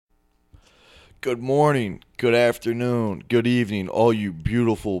Good morning, good afternoon, good evening, all you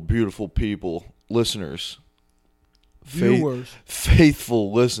beautiful, beautiful people, listeners. Viewers.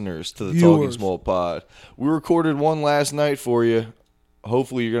 Faithful listeners to the Talking Small Pod. We recorded one last night for you.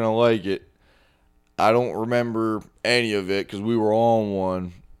 Hopefully you're going to like it. I don't remember any of it because we were on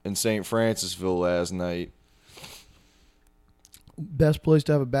one in St. Francisville last night. Best place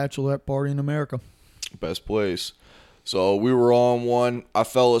to have a bachelorette party in America. Best place. So we were on one. I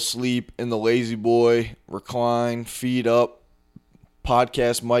fell asleep in the lazy boy, recline, feet up,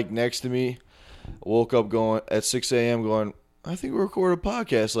 podcast mic next to me. I woke up going at 6 a.m. going, I think we recorded a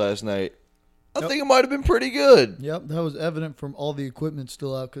podcast last night. I think it might have been pretty good. Yep, that was evident from all the equipment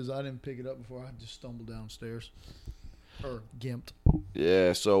still out because I didn't pick it up before I just stumbled downstairs. Or gimped.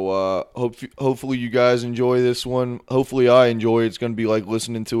 Yeah, so hopefully you guys enjoy this one. Hopefully I enjoy it. It's going to be like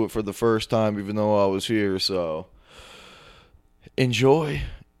listening to it for the first time even though I was here, so enjoy.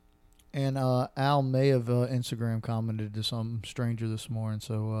 And Al may have Instagram commented to some stranger this morning,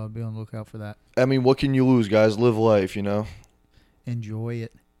 so be on the lookout for that. I mean, what can you lose, guys? Live life, you know? Enjoy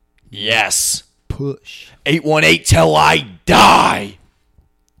it. Yes. Push. 818 till I die.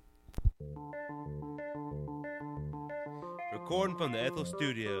 Recording from the Ethel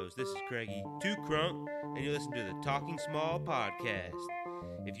Studios, this is Craigie Two Crunk, and you listen to the Talking Small Podcast.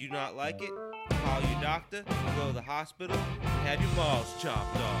 If you do not like it, call your doctor, go to the hospital, and have your balls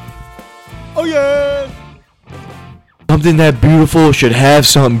chopped off. Oh, yeah! Something that beautiful should have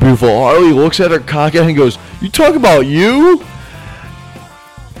something beautiful. Harley looks at her cockhead and goes, you talk about you?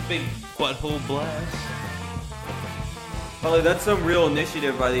 Big butthole blast. Holly, that's some real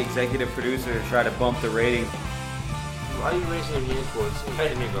initiative by the executive producer to try to bump the rating. Why are you raising your hand towards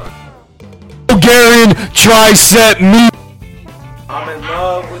kindergarten? Bulgarian tricep meat. I'm in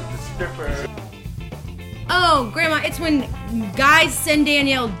love with the stripper. Oh, Grandma, it's when guys send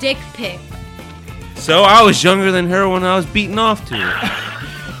Danielle dick pic. So I was younger than her when I was beating off to her.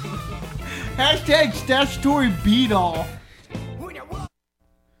 Hashtag statutory beat off.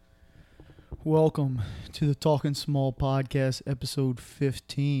 Welcome to the Talking Small Podcast, episode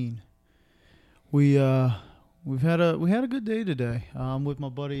 15. We had a good day today. I'm with my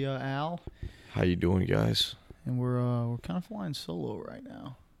buddy Al. How you doing, guys? And we're kind of flying solo right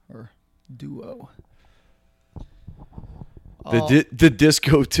now, or duo. The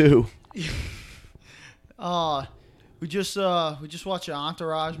disco too. We just watched an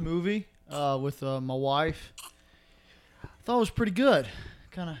Entourage movie with my wife. I thought it was pretty good.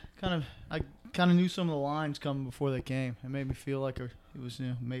 I kind of knew some of the lines coming before they came. It made me feel like it was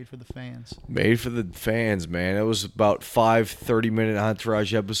made for the fans. Made for the fans, man. It was about 5 30-minute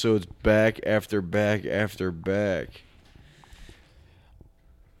Entourage episodes back after back after back.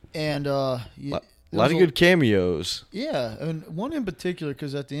 And A lot of good cameos. Yeah, and one in particular,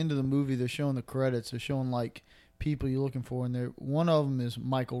 because at the end of the movie they're showing the credits. They're showing like people you're looking for, and one of them is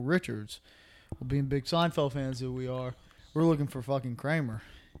Michael Richards. Well, being big Seinfeld fans that we are, we're looking for fucking Kramer.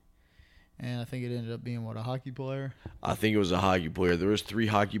 And I think it ended up being, a hockey player? I think it was a hockey player. There was 3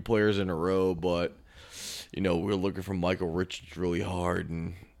 hockey players in a row, but, we were looking for Michael Richards really hard,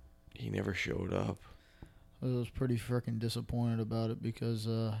 and he never showed up. I was pretty freaking disappointed about it because,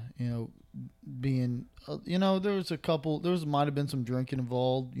 being, there might have been some drinking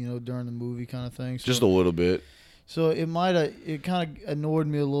involved, during the movie kind of thing. So, just a little bit. So it kind of annoyed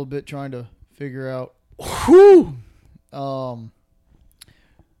me a little bit trying to figure out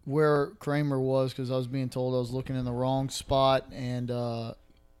where Kramer was, because I was being told I was looking in the wrong spot, and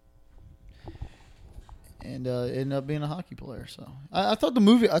ended up being a hockey player. So I thought the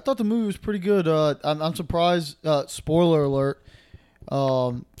movie was pretty good. I'm surprised. Spoiler alert.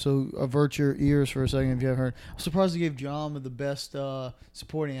 So avert your ears for a second if you haven't heard. I'm surprised they gave John the best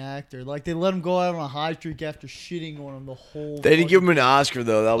supporting actor. Like, they let him go out on a high streak after shitting on him the whole. They didn't give him an Oscar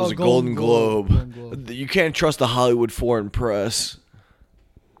though. That was a Golden Globe. Golden Globe. You can't trust the Hollywood foreign press.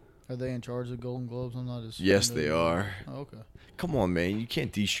 Are they in charge of the Golden Globes? I'm not as. Yes, they are. Oh, okay. Come on, man. You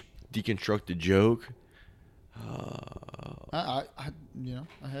can't deconstruct the joke. I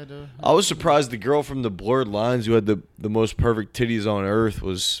had to. I was surprised the girl from the Blurred Lines who had the most perfect titties on earth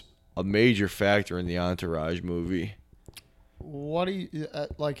was a major factor in the Entourage movie. What do you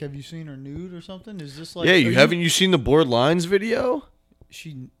like? Have you seen her nude or something? Is this like? Yeah, haven't you seen the Blurred Lines video?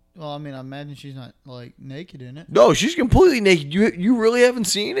 Well, I mean, I imagine she's not like naked in it. No, she's completely naked. You really haven't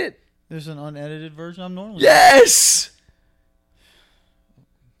seen it? There's an unedited version. I'm normally. Yes.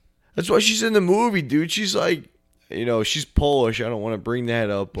 That's why she's in the movie, dude. She's like, she's Polish. I don't want to bring that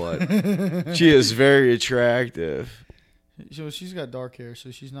up, but she is very attractive. So she's got dark hair,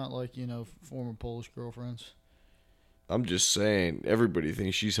 so she's not like, former Polish girlfriends. I'm just saying, everybody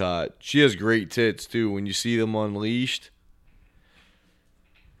thinks she's hot. She has great tits, too, when you see them unleashed.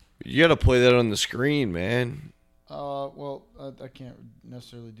 You got to play that on the screen, man. Well, I can't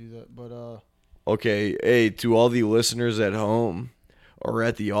necessarily do that, but Okay, hey, to all the listeners at home or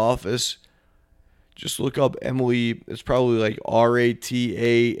at the office, just look up Emily. It's probably like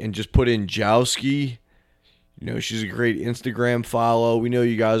Rata and just put in Jowski. You know, she's a great Instagram follow. We know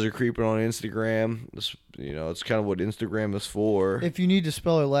you guys are creeping on Instagram. It's kind of what Instagram is for. if you need to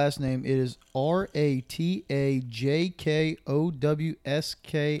spell her last name, it is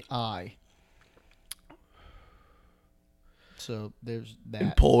Ratajkowski. So there's In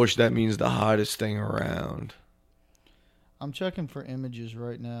that. Polish, that means the hottest thing around. I'm checking for images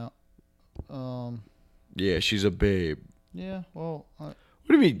right now. Yeah, she's a babe. Yeah, well, What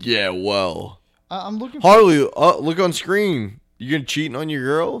do you mean, yeah, well? I'm looking for Harley, look on screen. You gonna cheating on your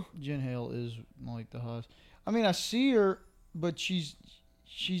girl? Jen Hale is like the hottest. I mean, I see her, but she's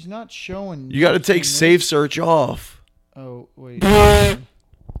not showing. You got to take much. safe search off. Oh wait. Fucking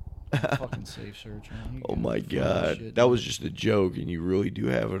safe search, man. You Oh got my fucking god, shit, that dude. was just a joke, and you really do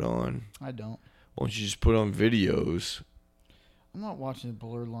have it on. I don't. Why don't you just put on videos? I'm not watching the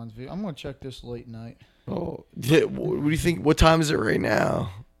Blurred Lines video. I'm gonna check this late night. Oh, what do you think? What time is it right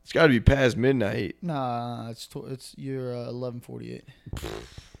now? It's got to be past midnight. Nah, it's your 11:48.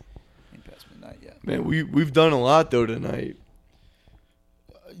 Ain't past midnight yet. Man, we've done a lot though tonight.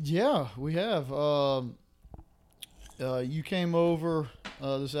 Yeah, we have. You came over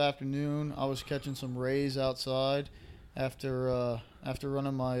this afternoon. I was catching some rays outside after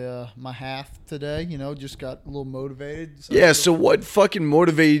running my half today. You know, just got a little motivated. Yeah, so what fucking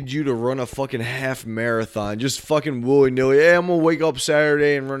motivated you to run a fucking half marathon? Just fucking willy-nilly. Hey, I'm gonna wake up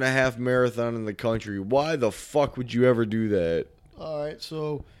Saturday and run a half marathon in the country. Why the fuck would you ever do that? All right,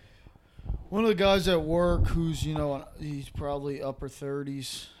 so one of the guys at work who's, he's probably upper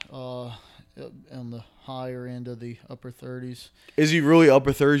 30s, on the higher end of the upper 30s. Is he really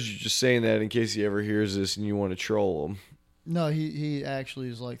upper thirds? You're just saying that in case he ever hears this and you want to troll him. No, he actually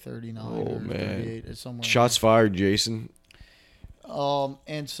is like 39 Oh, or man. 38. It's somewhere. Shots fired, Jason.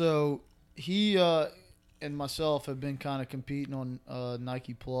 And so he and myself have been kind of competing on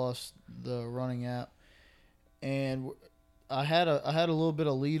Nike Plus, the running app, and I had a little bit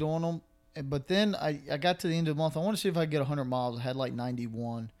of lead on him, but then I got to the end of the month. I want to see if I could get 100 miles. I had like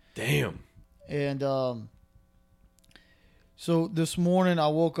 91. Damn. And so this morning I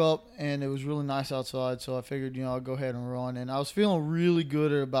woke up and it was really nice outside, so I figured, I'll go ahead and run. And I was feeling really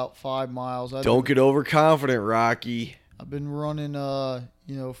good at about 5 miles. Don't get overconfident, Rocky. I've been running, 5,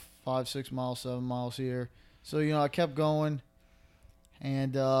 6 miles, 7 miles here. So, I kept going.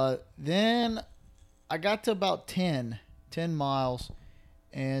 And then I got to about 10 miles.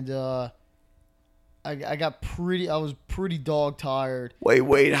 And I was pretty dog tired.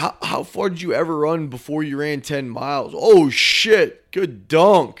 Wait. How far did you ever run before you ran 10 miles? Oh, shit. Good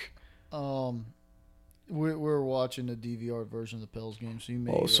dunk. We're watching the DVR version of the Pels game, so you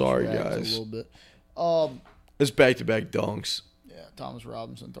may Oh, sorry, react guys. a little bit. It's back-to-back dunks. Yeah, Thomas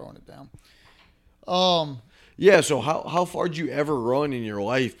Robinson throwing it down. Yeah, so how far did you ever run in your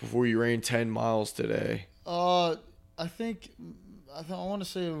life before you ran 10 miles today? I want to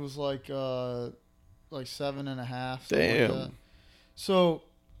say it was like 7.5. something like Damn. that. So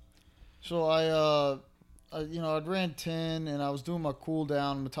I'd ran 10 and I was doing my cool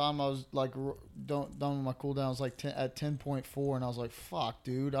down. And the time I was like done with my cool down, I was like at 10.4, and I was like, "Fuck,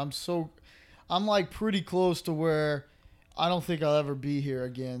 dude, I'm like pretty close to where I don't think I'll ever be here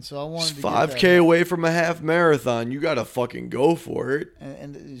again." So I wanted to get 5K away from a half marathon. You got to fucking go for it.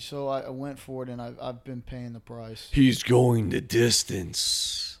 and so I went for it, and I've been paying the price. He's going the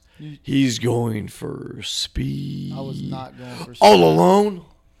distance. He's going for speed. I was not going for All alone?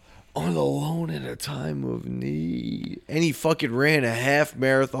 All alone in a time of need. And he fucking ran a half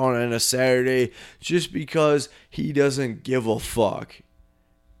marathon on a Saturday just because he doesn't give a fuck.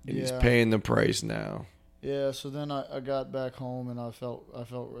 And he's Yeah. paying the price now. Yeah, so then I got back home and I felt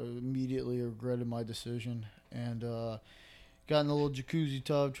immediately regretted my decision, and got in the little jacuzzi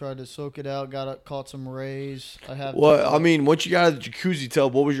tub, tried to soak it out, caught some rays. Once you got out of the jacuzzi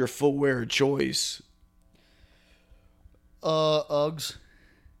tub, what was your footwear choice? Uggs.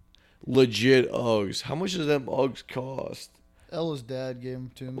 Legit Uggs. How much does them Uggs cost? Ella's dad gave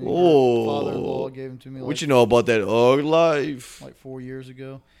them to me. Oh. Her father-in-law gave them to me What you know about that Ugg life? like 4 years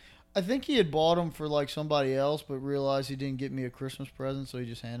ago. I think he had bought them for like somebody else, but realized he didn't get me a Christmas present, so he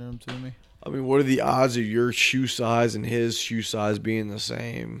just handed them to me. I mean, what are the odds of your shoe size and his shoe size being the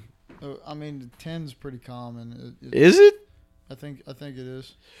same? I mean, the 10's pretty common. Is it? I think it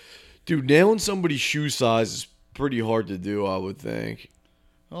is. Dude, nailing somebody's shoe size is pretty hard to do, I would think.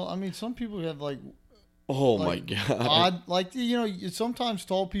 Well, I mean, some people have like Oh like, my god. odd, like sometimes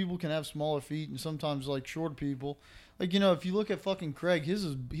tall people can have smaller feet, and sometimes like short people. Like if you look at fucking Craig, he's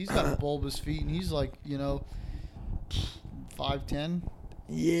got bulbous feet, and he's like 5'10".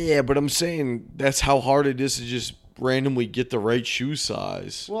 Yeah, but I'm saying that's how hard it is to just randomly get the right shoe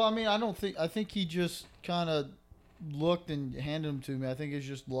size. Well, I mean, I think he just kind of looked and handed them to me. I think it's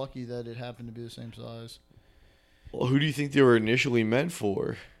just lucky that it happened to be the same size. Well, who do you think they were initially meant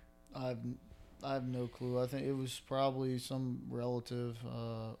for? I have no clue. I think it was probably some relative,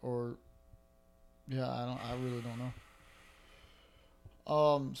 or I really don't know.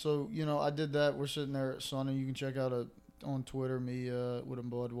 So I did that. We're sitting there at Sun, and you can check out on Twitter me with a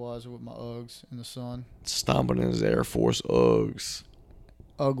Budweiser with my Uggs in the sun. Stomping in his Air Force Uggs.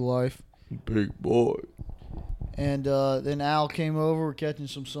 Ugg life. Big boy. And then Al came over. We're catching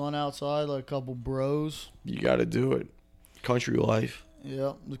some sun outside, like a couple bros. You got to do it. Country life.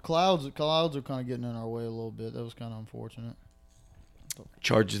 Yeah, the clouds are kind of getting in our way a little bit. That was kind of unfortunate.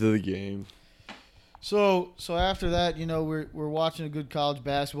 Charges to the game. So after that, we're watching a good college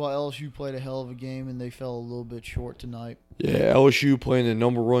basketball. LSU played a hell of a game, and they fell a little bit short tonight. Yeah, LSU playing the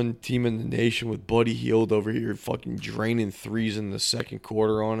number one team in the nation with Buddy Hield over here fucking draining threes in the second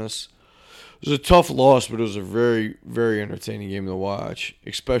quarter on us. It was a tough loss, but it was a very, very entertaining game to watch,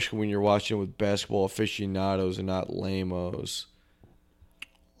 especially when you're watching it with basketball aficionados and not lamos.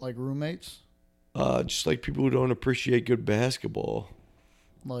 Like roommates? Just like people who don't appreciate good basketball.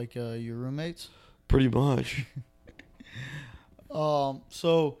 Like your roommates? Pretty much.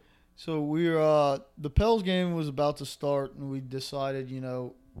 So we're the Pels game was about to start, and we decided,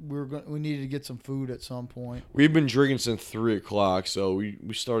 we needed to get some food at some point. We've been drinking since 3 o'clock, so we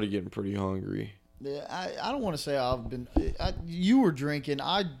started getting pretty hungry. Yeah, I don't want to say you were drinking.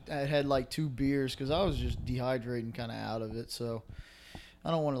 I had like 2 beers because I was just dehydrating kind of out of it, so I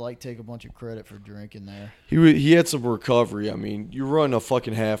don't want to take a bunch of credit for drinking there. He had some recovery. I mean, you run a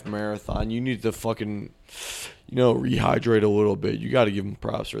fucking half marathon. You need to fucking, rehydrate a little bit. You got to give him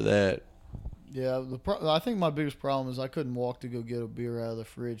props for that. Yeah, I think my biggest problem is I couldn't walk to go get a beer out of the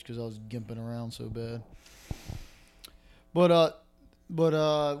fridge because I was gimping around so bad. But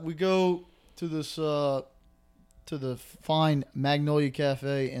we go to this to the fine Magnolia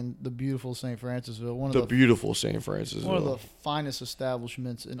Cafe in the beautiful St. Francisville. Beautiful St. Francisville. One of the finest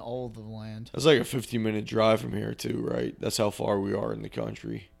establishments in all of the land. That's like a 15-minute drive from here too, right? That's how far we are in the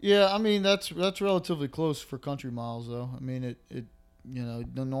country. Yeah, I mean that's relatively close for country miles, though. I mean it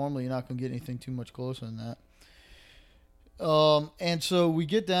normally you're not gonna get anything too much closer than that. And so we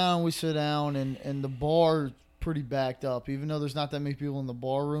get down, we sit down, and the bar is pretty backed up. Even though there's not that many people in the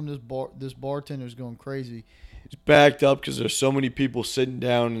bar room, this bartender's going crazy. It's backed up because there's so many people sitting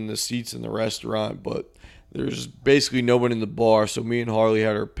down in the seats in the restaurant, but there's basically no one in the bar. So me and Harley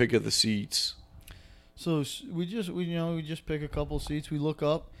had our pick of the seats. So we just pick a couple seats. We look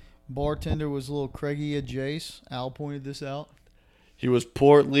up. Bartender was a little Craigie Jace. Al pointed this out. He was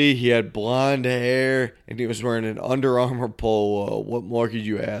portly, he had blonde hair, and he was wearing an Under Armour polo. What more could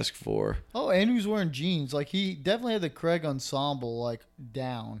you ask for? Oh, and he was wearing jeans. He definitely had the Craig ensemble,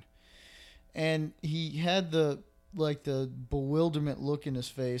 down. And he had the bewilderment look in his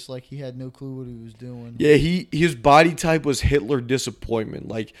face, like he had no clue what he was doing. Yeah, his body type was Hitler disappointment.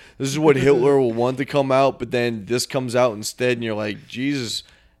 This is what Hitler will want to come out, but then this comes out instead, and you're like, Jesus,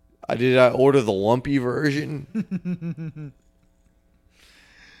 did I order the lumpy version?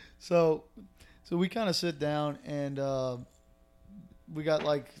 So we kind of sit down, and we got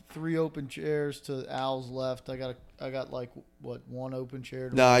 3 open chairs to Al's left. I got one open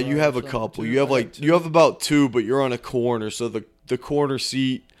chair. Nah, you have a couple. You have about 2, but you're on a corner. So the corner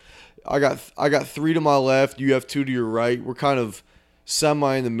seat, I got 3 to my left. You have 2 to your right. We're kind of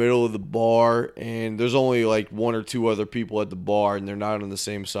semi in the middle of the bar, and there's only 1 or 2 other people at the bar, and they're not on the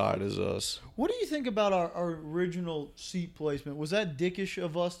same side as us. What do you think about our original seat placement? Was that dickish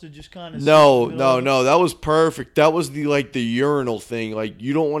of us to just kind of? No. That was perfect. That was the urinal thing.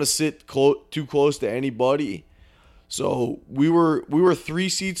 You don't want to sit too close to anybody. So we were 3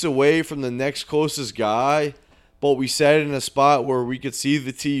 seats away from the next closest guy, but we sat in a spot where we could see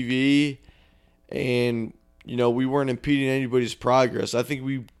the TV, and we weren't impeding anybody's progress. I think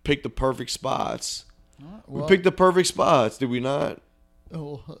we picked the perfect spots. We picked the perfect spots, did we not?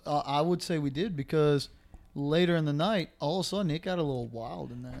 Oh, I would say we did, because later in the night, all of a sudden it got a little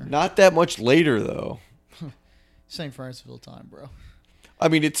wild in there. Not that much later, though. St. Francisville time, bro. I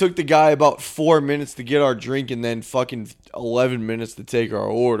mean, it took the guy about 4 minutes to get our drink and then fucking 11 minutes to take our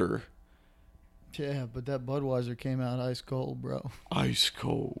order. Yeah, but that Budweiser came out ice cold, bro. Ice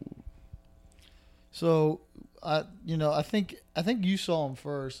cold. So I think you saw them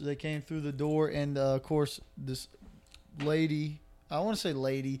first. They came through the door, and of course this lady. I want to say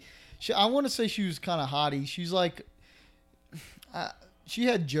lady. I want to say she was kind of hottie. She's like, she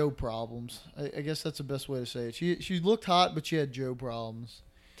had Joe problems. I guess that's the best way to say it. She looked hot, but she had Joe problems.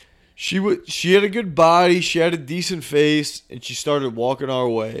 She had a good body. She had a decent face, and she started walking our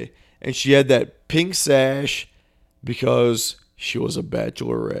way. And she had that pink sash because she was a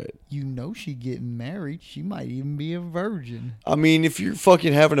bachelorette. You know she getting married. She might even be a virgin. I mean, if you're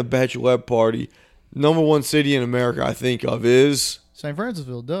fucking having a bachelorette party, number one city in America I think of is St.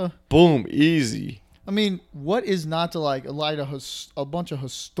 Francisville, duh. boom, easy. I mean, what is not to like? A bunch of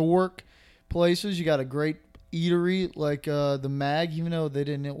historic places. You got a great eatery like the Mag, even though they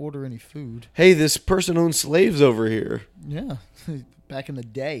didn't order any food. Hey, this person owned slaves over here. Yeah, back in the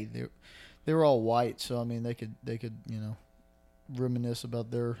day, they were all white, so I mean, they could reminisce about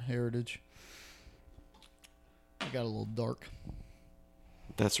their heritage. It got a little dark.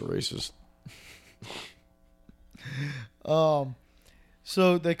 That's racist.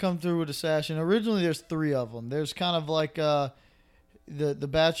 So they come through with a sash, and originally there's 3 of them. There's kind of like the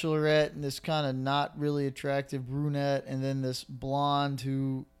bachelorette and this kind of not really attractive brunette, and then this blonde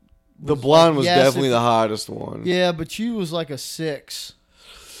who. The blonde was definitely the hottest one. Yeah, but she was like a 6.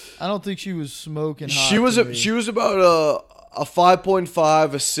 I don't think she was smoking hot. She was about a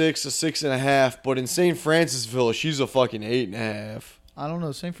 5.5, a 6, a 6.5, but in St. Francisville, she's a fucking 8.5. I don't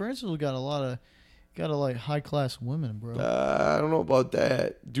know. St. Francisville got a lot of like high class women, bro. I don't know about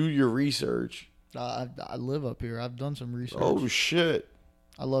that. Do your research. I live up here. I've done some research. Oh shit!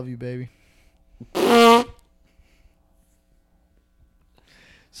 I love you, baby.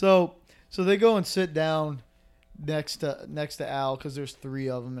 So they go and sit down next to Al because there's 3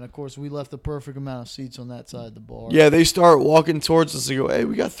 of them, and of course we left the perfect amount of seats on that side of the bar. Yeah, they start walking towards us and go, "Hey,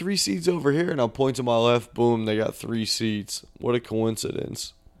 we got 3 seats over here," and I'll point to my left. Boom, they got 3 seats. What a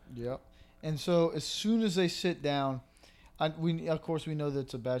coincidence! Yep. And so as soon as they sit down, we of course we know that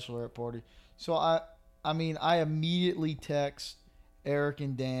it's a bachelorette party. So I immediately text Eric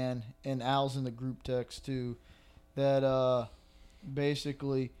and Dan, and Al's in the group text too, that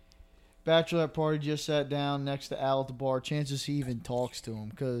basically bachelorette party just sat down next to Al at the bar. Chances he even talks to him,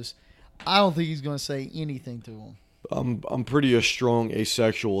 because I don't think he's going to say anything to him. I'm pretty a strong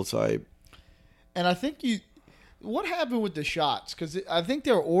asexual type. And I think what happened with the shots? Because I think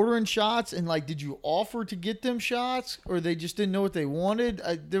they're ordering shots, and like, did you offer to get them shots, or they just didn't know what they wanted?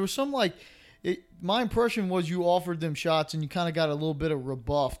 There was some my impression was you offered them shots, and you kind of got a little bit of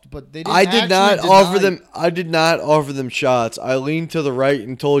rebuffed, but they didn't. I did not offer them shots. I leaned to the right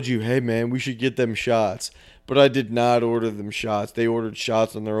and told you, "Hey man, we should get them shots." But I did not order them shots. They ordered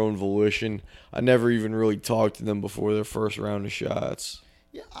shots on their own volition. I never even really talked to them before their first round of shots.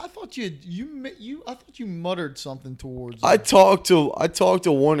 Yeah, I thought I thought you muttered something towards them. I talked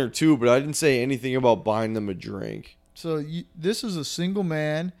to 1 or 2, but I didn't say anything about buying them a drink. So this is a single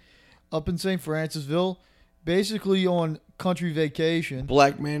man up in St. Francisville, basically on country vacation.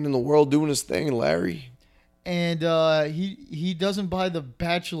 Black man in the world doing his thing, Larry. And he doesn't buy the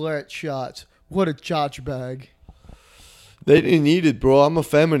bachelorette shots. What a chotch bag. They didn't need it, bro. I'm a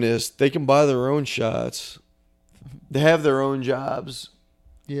feminist. They can buy their own shots. They have their own jobs.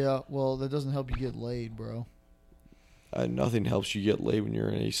 Yeah, well, that doesn't help you get laid, bro. Nothing helps you get laid when you're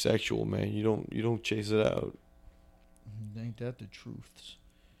an asexual, man. You don't chase it out. Ain't that the truths?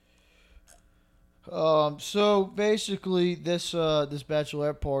 So basically, this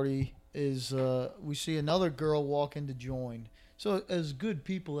bachelorette party is we see another girl walk in to join. So as good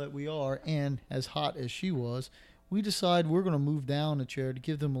people that we are, and as hot as she was, we decide we're gonna move down a chair to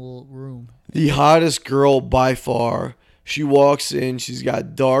give them a little room. The hottest girl by far. She walks in. She's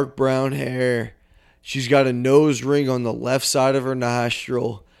got dark brown hair. She's got a nose ring on the left side of her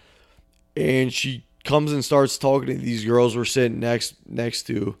nostril, and she comes and starts talking to these girls we're sitting next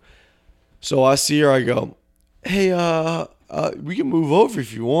to. So I see her. I go, "Hey, we can move over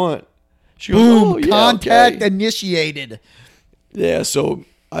if you want." She goes, Boom! "Oh, yeah, Contact okay." initiated. Yeah. So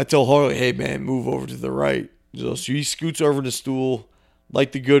I tell Harley, "Hey, man, move over to the right." So he scoots over the stool,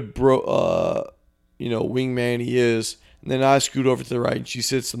 like the good wingman he is. And then I scoot over to the right, and she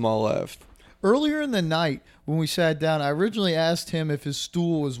sits to my left. Earlier in the night, when we sat down, I originally asked him if his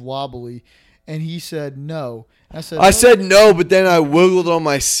stool was wobbly, and he said no. I said no, but then I wiggled on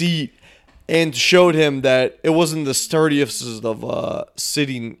my seat and showed him that it wasn't the sturdiest of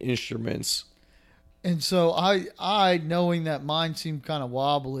sitting instruments. And so I knowing that mine seemed kind of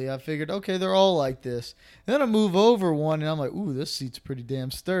wobbly, I figured, okay, they're all like this. And then I move over one, and I'm like, ooh, this seat's pretty damn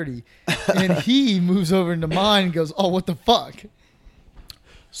sturdy. And he moves over into mine and goes, oh, what the fuck?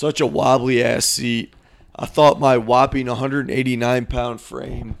 Such a wobbly ass seat. I thought my whopping 189-pound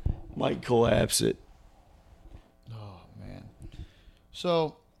frame might collapse it. Oh man.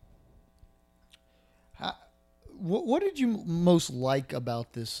 So, what did you most like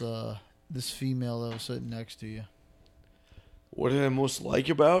about this this female that was sitting next to you? What did I most like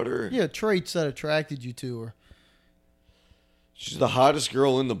about her? Yeah, traits that attracted you to her. She's the hottest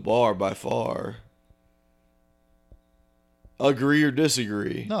girl in the bar by far. Agree or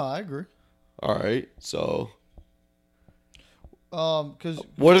disagree? No, I agree. All right, so. Because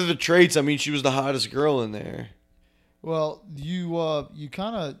What are the traits? I mean, she was the hottest girl in there. well, you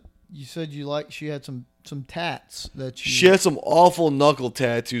kind of you said she had some tats that you. She had some awful knuckle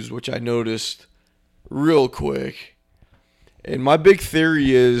tattoos, which I noticed real quick. And my big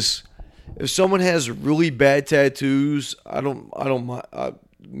theory is, if someone has really bad tattoos, I don't mind,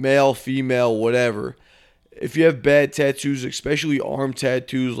 male, female, whatever. If you have bad tattoos, especially arm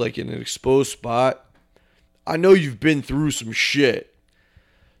tattoos, like in an exposed spot, I know you've been through some shit.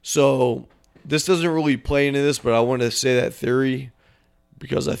 So this doesn't really play into this, but I want to say that theory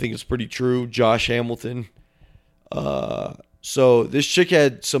because I think it's pretty true. Josh Hamilton. So this chick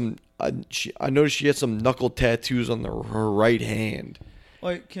had some. I noticed she had some knuckle tattoos on her right hand,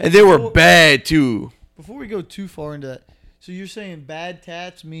 Like, and they were bad too. Before we go too far into that, so you're saying bad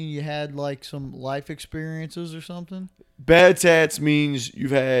tats mean you had like some life experiences or something? Bad tats means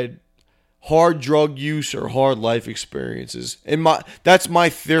you've had hard drug use or hard life experiences, and that's my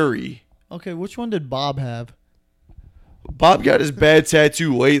theory. Okay, which one did Bob have? Bob got his bad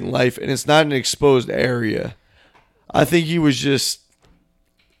tattoo late in life, and it's not an exposed area. I think he was just,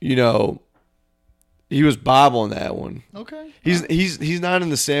 he was Bob on that one. Okay. He's not in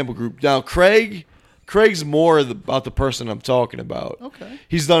the sample group. Now, Craig's more about the person I'm talking about. Okay.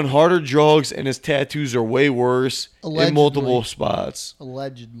 He's done harder drugs, and his tattoos are way worse in multiple spots.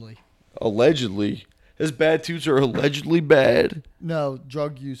 Allegedly. His bad tattoos are allegedly bad. No,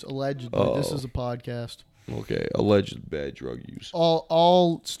 drug use, allegedly. This is a podcast. Okay, alleged bad drug use.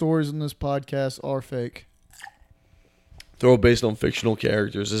 All stories in this podcast are fake. They're all based on fictional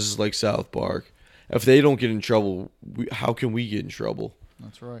characters. This is like South Park. If they don't get in trouble, how can we get in trouble?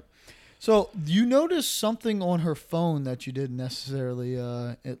 That's right. So you noticed something on her phone that you didn't necessarily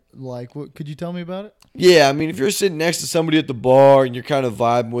like. What could you tell me about it? Yeah, I mean, if you're sitting next to somebody at the bar and you're kind of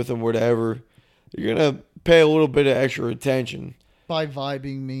vibing with them, whatever, you're gonna pay a little bit of extra attention. By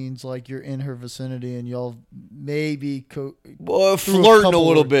vibing means like you're in her vicinity and y'all maybe flirting a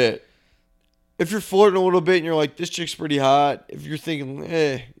little bit. If you're flirting a little bit and you're like, this chick's pretty hot, if you're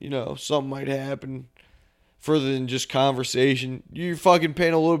thinking, something might happen further than just conversation, you're fucking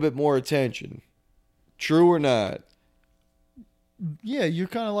paying a little bit more attention. True or not? Yeah, you're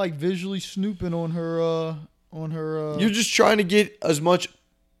kind of like visually snooping on her. You're just trying to get as much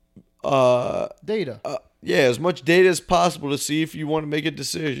data. As much data as possible to see if you want to make a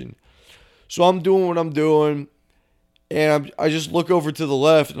decision. So I'm doing what I'm doing. And I just look over to the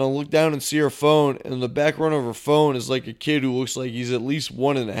left, and I look down and see her phone. And in the background of her phone is like a kid who looks like he's at least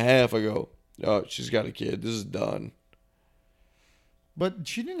 1.5. I go, oh, she's got a kid. This is done. But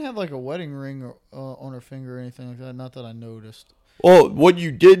she didn't have like a wedding ring on her finger or anything like that. Not that I noticed. Oh, what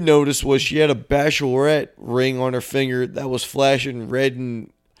you did notice was she had a bachelorette ring on her finger that was flashing red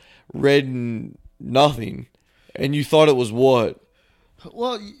and nothing. And you thought it was what?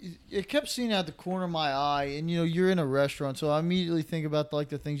 Well, it kept seeing out the corner of my eye, and you're in a restaurant, so I immediately think about like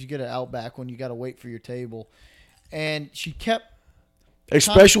the things you get at Outback when you got to wait for your table, and she kept,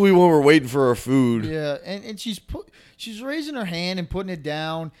 especially when we're waiting for our food. Yeah, and she's raising her hand and putting it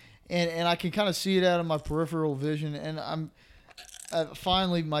down, and I can kind of see it out of my peripheral vision, and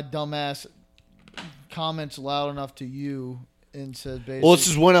finally my dumbass comments loud enough to you and said basically. Well, this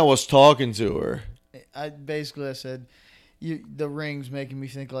is when I was talking to her. I said. The ring's making me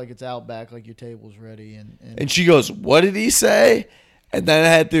think like it's Outback, like your table's ready. And she goes, what did he say? And then I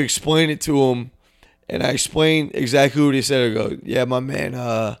had to explain it to him. And I explained exactly what he said. I go, yeah, my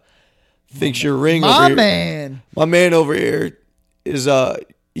man thinks your ring over here. My man over here is,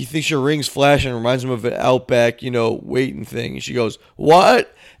 he thinks your ring's flashing. Reminds him of an Outback, waiting thing. And she goes,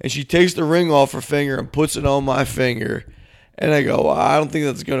 what? And she takes the ring off her finger and puts it on my finger. And I go, well, I don't think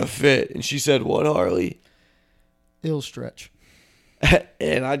that's going to fit. And she said, what, Harley? It'll stretch.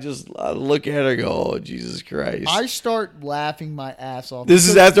 And I look at her and go, oh, Jesus Christ. I start laughing my ass off. This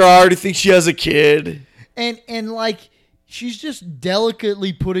is after I already think she has a kid. And like, she's just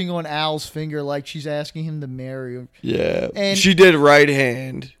delicately putting on Al's finger like she's asking him to marry him. Yeah. And she did right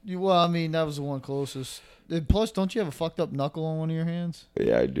hand. Well, I mean, that was the one closest. Plus, don't you have a fucked up knuckle on one of your hands?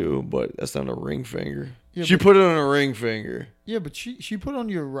 Yeah, I do, but that's not a ring finger. Yeah, She but, put it on her ring finger. yeah, but she put it on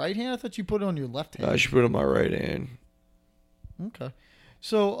your right hand. I thought you put it on your left hand. She put it on my right hand. Okay.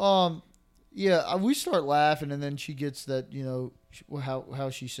 So, yeah, we start laughing, and then she gets that, how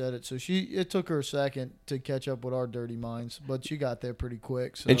she said it. So it took her a second to catch up with our dirty minds, but she got there pretty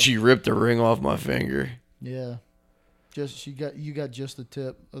quick. So. And she ripped the ring off my finger. Yeah. You got just the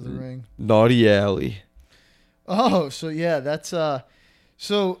tip of the ring. Naughty Alley. Oh, so yeah, that's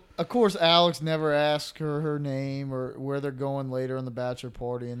so of course Alex never asks her name or where they're going later on the bachelor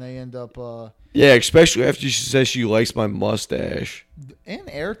party, and they end up Yeah, especially after she says she likes my mustache. and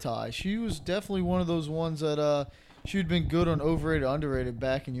air tie. She was definitely one of those ones that she'd been good on overrated, underrated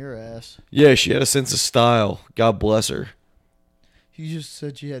back in your ass. Yeah, she had a sense of style. God bless her. You just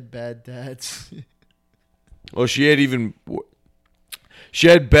said she had bad dads. Well, she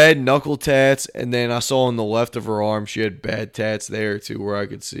had bad knuckle tats, and then I saw on the left of her arm she had bad tats there too, where I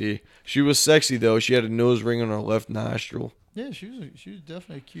could see. She was sexy though. She had a nose ring on her left nostril. Yeah, she was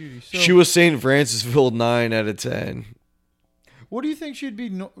definitely a cutie. So, She was St. Francisville 9 out of 10. what do you think she'd be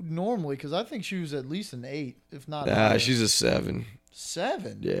normally? Because I think she was at least an 8, if not. Nah, higher. she's a 7.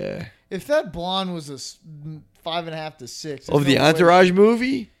 7. Yeah. If that blonde was a 5.5 to 6. Of there's the no way- Entourage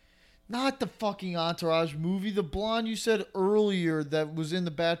movie? Not the fucking Entourage movie. The blonde you said earlier that was in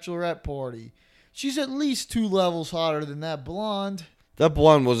the Bachelorette party. She's at least 2 levels hotter than that blonde. That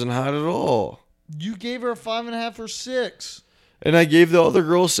blonde wasn't hot at all. You gave her a 5.5 or 6. And I gave the other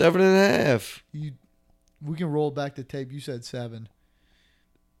girl 7.5. We can roll back the tape. You said 7.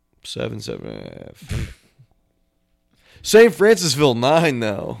 7.5. St. Francisville 9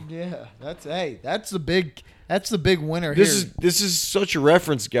 though. Yeah, that's the big winner here. This is such a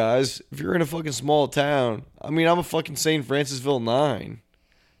reference, guys. If you're in a fucking small town, I mean, I'm a fucking St. Francisville 9.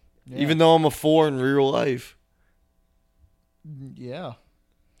 Yeah. Even though I'm a 4 in real life. Yeah.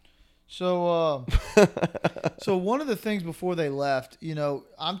 So, so one of the things before they left,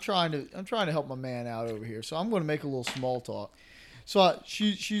 I'm trying to help my man out over here. So I'm going to make a little small talk. So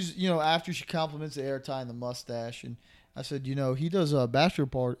she's after she compliments the hair tie and the mustache, and I said, he does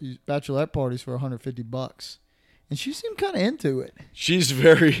bachelorette parties for $150, and she seemed kind of into it. She's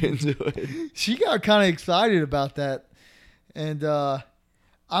very into it. She got kind of excited about that, and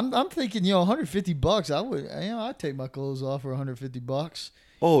I'm thinking, $150. I would, I'd take my clothes off for $150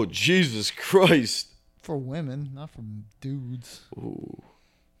 Oh, Jesus Christ. for women, not for dudes. Ooh.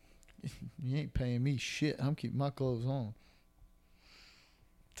 You ain't paying me shit. I'm keeping my clothes on.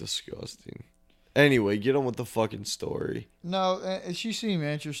 Disgusting. Anyway, get on with the fucking story. No, she seemed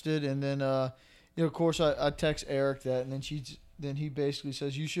interested, and then of course I text Eric that, and then he basically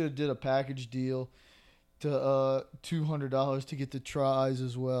says you should have did a package deal to $200 to get the tries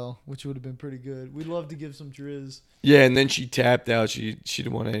as well, which would have been pretty good. We'd love to give some drizz. Yeah, and then she tapped out. She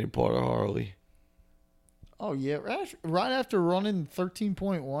didn't want any part of Harley. Oh yeah, right after running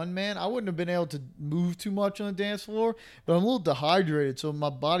 13.1, man, I wouldn't have been able to move too much on the dance floor, but I'm a little dehydrated, so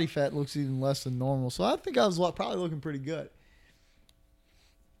my body fat looks even less than normal. So I think I was probably looking pretty good.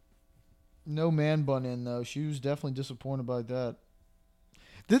 No man bun in though. She was definitely disappointed by that.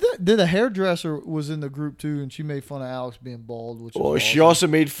 Did the hairdresser was in the group too, and she made fun of Alex being bald, which Well, was she awesome. also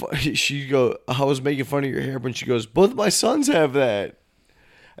made fun. I was making fun of your hair, but she goes, both my sons have that.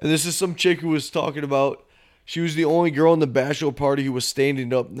 And this is some chick who was talking about, she was the only girl in the bachelor party who was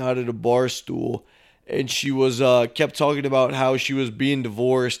standing up, not at a bar stool. And she was kept talking about how she was being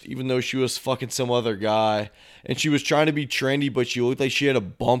divorced, even though she was fucking some other guy. And she was trying to be trendy, but she looked like she had to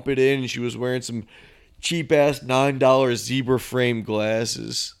bump it in. And she was wearing some cheap-ass $9 zebra frame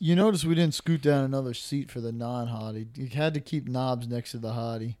glasses. You notice we didn't scoot down another seat for the non-hottie. You had to keep knobs next to the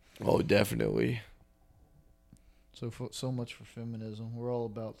hottie. Oh, definitely. So much for feminism. We're all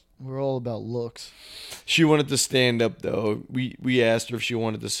about looks. She wanted to stand up, though. We asked her if she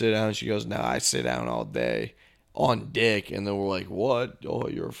wanted to sit down. She goes, "Nah, I sit down all day on dick." And then we're like, "What? Oh,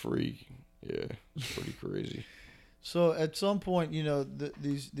 you're a freak." Yeah, it's pretty crazy. So at some point,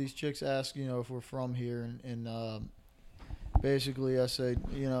 these chicks ask, if we're from here, and basically I say,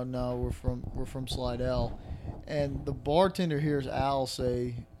 no, we're from Slidell, and the bartender hears Al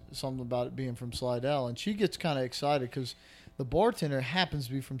say something about it being from Slidell, and she gets kind of excited because the bartender happens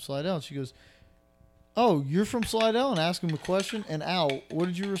to be from Slidell, and she goes, "Oh, you're from Slidell?" and ask him a question. And Al, what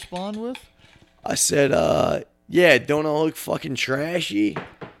did you respond with? I said, yeah, don't I look fucking trashy?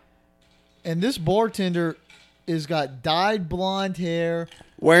 And this bartender has got dyed blonde hair,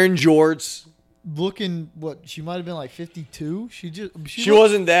 Wearing jorts. looking she might have been like 52. She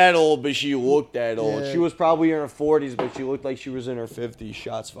wasn't that old, but she looked that old. Yeah. She was probably in her 40s, but she looked like she was in her 50s.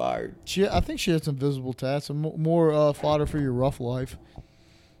 Shots fired. I think she had some visible tats, some more fodder for your rough life.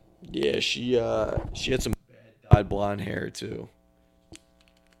 Yeah, she had some bad dyed blonde hair too.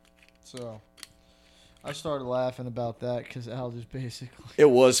 So I started laughing about that because Al just basically. It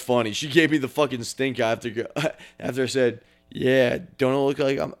was funny. She gave me the fucking stink eye after I said, "Yeah, don't I look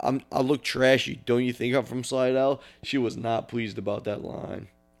like I look trashy? Don't you think I'm from Slidell?" She was not pleased about that line.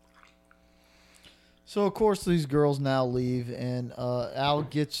 So of course these girls now leave, and Al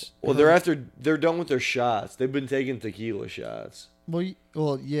gets. Well, they're done with their shots. They've been taking tequila shots.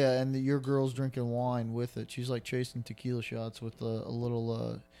 Well, yeah, and your girl's drinking wine with it. She's like chasing tequila shots with a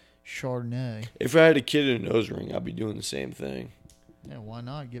little Chardonnay. If I had a kid in a nose ring, I'd be doing the same thing. Yeah, why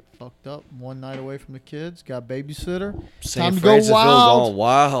not? Get fucked up one night away from the kids. Got babysitter. St. Time to go Francisville's wild. gone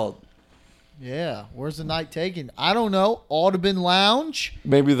wild. Yeah, where's the night taken? I don't know. Audubon Lounge.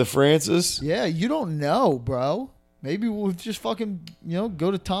 Maybe the Francis. Yeah, you don't know, bro. Maybe we'll just fucking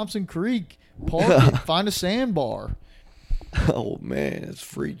go to Thompson Creek, park it, find a sandbar. Oh man, that's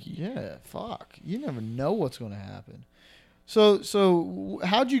freaky. Yeah, fuck. You never know what's going to happen. So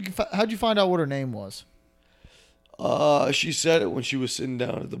how'd you find out what her name was? She said it when she was sitting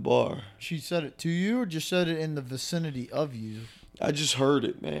down at the bar. She said it to you, or just said it in the vicinity of you? I just heard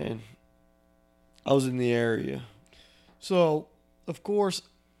it, man. I was in the area. So, of course,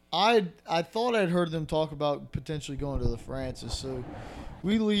 I thought I'd heard them talk about potentially going to the Francis. So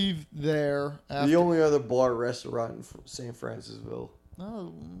we leave there. After, The only other bar restaurant in St. Francisville.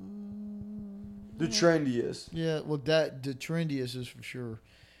 Oh, The trendiest. yeah. Well, the trendiest is for sure.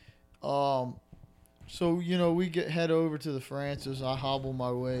 So we head over to the Francis. I hobble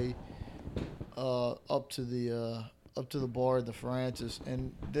my way up to the bar at the Francis,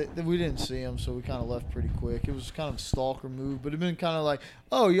 and we didn't see him, so we kind of left pretty quick. It was kind of a stalker move, but it'd been kind of like,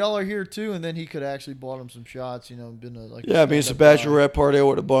 oh, y'all are here too, and then he could actually bought him some shots. Been Yeah, I mean, it's a bachelorette party. I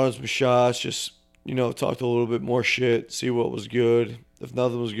would have bought him some shots. Just talked a little bit more shit, see what was good. If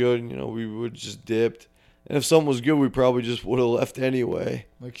nothing was good, we would just dipped. And if something was good, we probably just would have left anyway.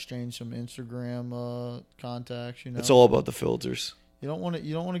 exchange some Instagram contacts. It's all about the filters. You don't want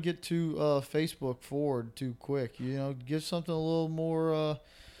to get too Facebook forward too quick. Give something a little more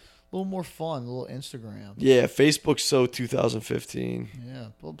fun, a little Instagram. Yeah, Facebook's so 2015. Yeah.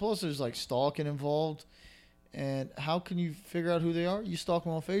 Plus, there's like stalking involved, and how can you figure out who they are? You stalk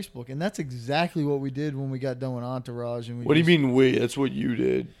them on Facebook, and that's exactly what we did when we got done with Entourage. And What do you mean we? That's what you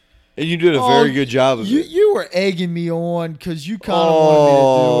did, and you did a very good job of it. You were egging me on because you kind of wanted me to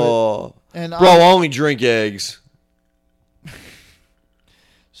do it. And Bro, I only drink eggs.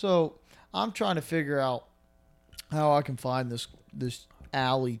 So I'm trying to figure out how I can find this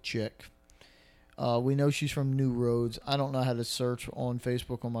Allie chick. We know she's from New Roads. I don't know how to search on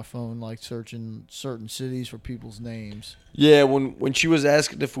Facebook on my phone, like searching certain cities for people's names. Yeah, when she was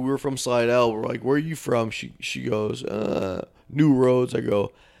asking if we were from Slidell, we're like, "Where are you from?" She goes, "New Roads." I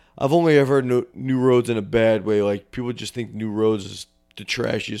go, "I've only ever heard New Roads in a bad way. Like people just think New Roads is the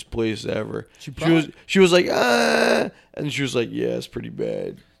trashiest place ever." She was like, and she was like, "Yeah, it's pretty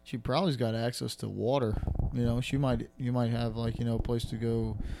bad." She probably's got access to water. You might have a place to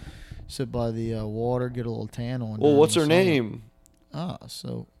go sit by the water, get a little tan on. Well, what's her summer. name?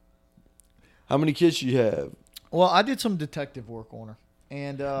 So How many kids she have? well, I did some detective work on her,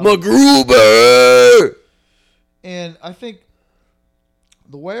 and MacGruber! and I think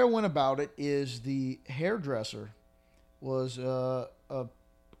the way I went about it is the hairdresser was not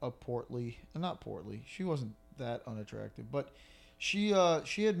portly. She wasn't that unattractive, but she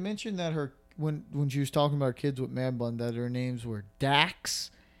had mentioned that when she was talking about her kids with Man Bun, that her names were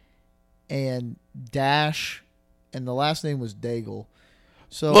Dax and Dash, and the last name was Daigle.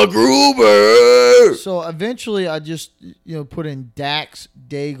 So MacGruber! So eventually, I just put in Dax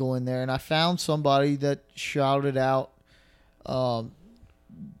Daigle in there, and I found somebody that shouted out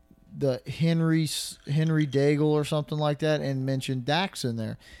the Henry Daigle or something like that, and mentioned Dax in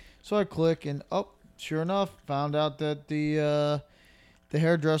there. So I click, and sure enough, found out that the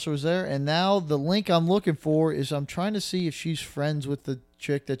hairdresser was there. And now the link I'm looking for is I'm trying to see if she's friends with the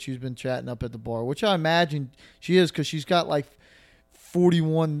chick that she's been chatting up at the bar, which I imagine she is because she's got like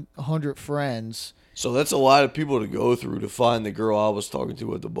 4,100 friends. So that's a lot of people to go through to find the girl I was talking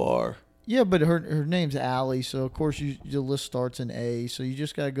to at the bar. Yeah, but her name's Allie, so of course your list starts in A, so you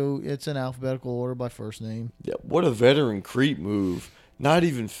just gotta go. It's in alphabetical order by first name. Yeah, what a veteran creep move. Not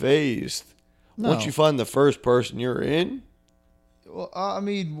even phased. No. Once you find the first person, you're in. Well, I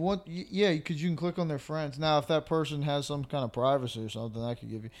mean, yeah, because you can click on their friends. Now, if that person has some kind of privacy or something, I could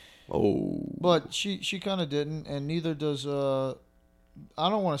give you. Oh. But she kind of didn't, and neither does. I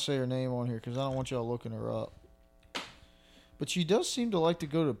don't want to say her name on here because I don't want y'all looking her up. But she does seem to like to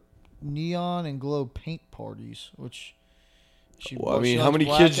go to neon and glow paint parties, which Well, I mean, she how likes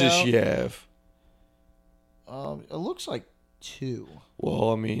many kids does blackout. she have? It looks like 2.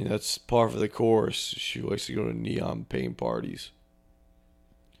 Well, I mean, that's par for the course. She likes to go to neon paint parties.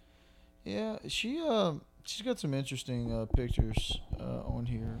 Yeah, she's got some interesting pictures on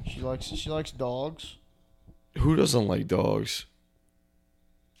here. She likes dogs. Who doesn't like dogs?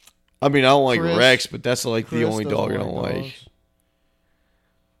 I mean, I don't like Chris- Rex, but that's like the Chris only doesn't dog I don't like.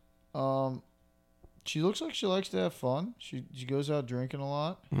 dogs. She looks like she likes to have fun. She goes out drinking a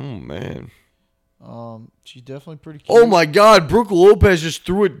lot. Oh, man. She's definitely pretty cute. Oh, my God. Brooke Lopez just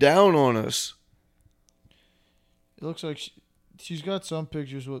threw it down on us. It looks like she's got some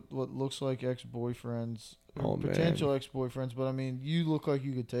pictures with what looks like ex-boyfriends. Or Oh, man. potential ex-boyfriends, but I mean, you look like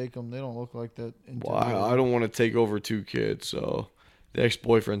you could take them. They don't look like that. Well, I don't want to take over 2 kids, so the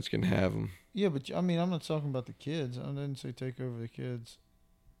ex-boyfriends can have them. Yeah, but I mean, I'm not talking about the kids. I didn't say take over the kids.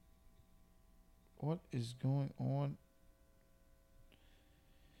 What is going on?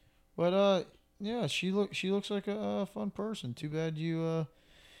 But yeah, she looks like a fun person. Too bad you.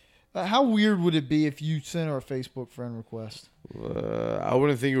 How weird would it be if you sent her a Facebook friend request? I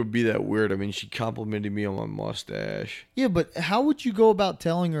wouldn't think it would be that weird. I mean, she complimented me on my mustache. Yeah, but how would you go about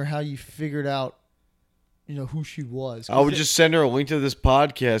telling her how you figured out, who she was? I would just send her a link to this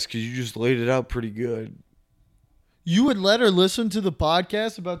podcast because you just laid it out pretty good. You would let her listen to the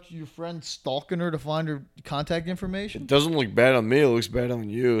podcast about your friend stalking her to find her contact information? It doesn't look bad on me. It looks bad on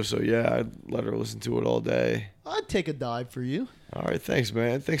you. So, yeah, I'd let her listen to it all day. I'd take a dive for you. All right. Thanks,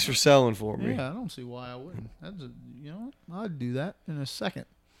 man. Thanks for selling for me. Yeah, I don't see why I wouldn't. I'd do that in a second.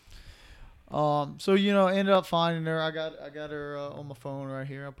 So ended up finding her. I got her on my phone right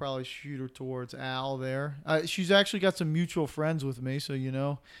here. I'll probably shoot her towards Al there. She's actually got some mutual friends with me, so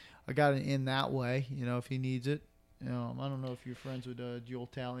I got it in that way. If he needs it. I don't know if you're friends with Joel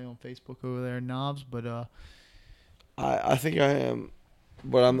Talley on Facebook over there, Knobs, but I think I am,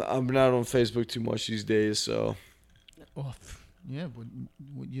 but I'm not on Facebook too much these days. So well, yeah, but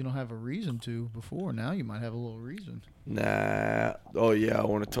you don't have a reason to before. Now you might have a little reason. nah. Oh yeah, I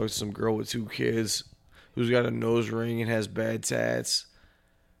want to talk to some girl with 2 kids who's got a nose ring and has bad tats.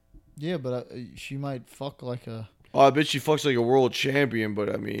 Yeah, but she might fuck like a. Oh, I bet she fucks like a world champion, but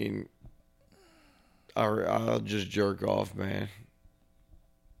I mean, I'll just jerk off, man.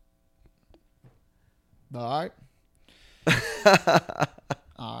 All right.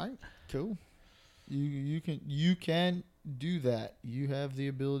 All right. Cool. You can do that. You have the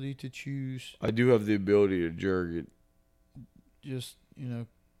ability to choose. I do have the ability to jerk it. Just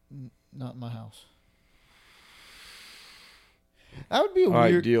not in my house. That would be a All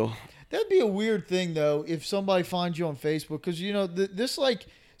right, weird. deal. That'd be a weird thing though if somebody finds you on Facebook because this like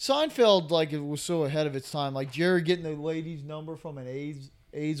Seinfeld it was so ahead of its time. Like Jerry getting the lady's number from an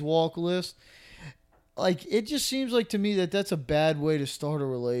AIDS walk list. Like it just seems like to me that's a bad way to start a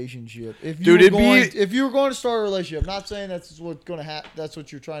relationship. If you were going to start a relationship, I'm not saying that's what's going to that's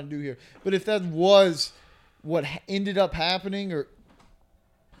what you're trying to do here. But if that was what ended up happening, or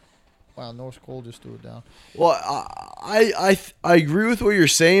wow, North Cole just threw it down. Well, I agree with what you're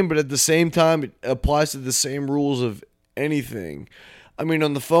saying, but at the same time, it applies to the same rules of anything. I mean,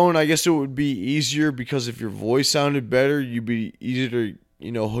 on the phone, I guess it would be easier because if your voice sounded better, you'd be easier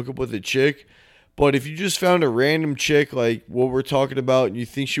to, hook up with a chick. But if you just found a random chick like what we're talking about and you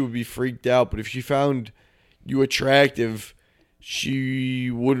think she would be freaked out, but if she found you attractive,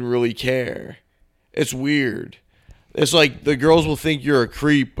 she wouldn't really care. It's weird. It's like the girls will think you're a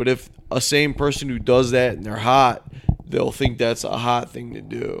creep, but if a same person who does that and they're hot, they'll think that's a hot thing to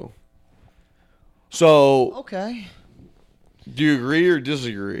do. So, Okay. do you agree or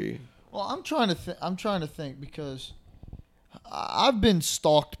disagree? Well, I'm trying to think because I've been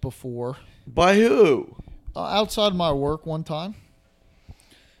stalked before. By who? Outside my work one time.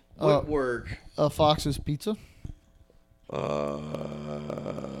 What work? Fox's Pizza.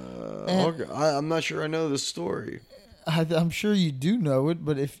 Okay. I'm not sure I know this story. I'm sure you do know it,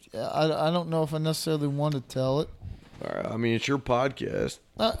 but if I don't know if I necessarily want to tell it. All right. I mean, it's your podcast.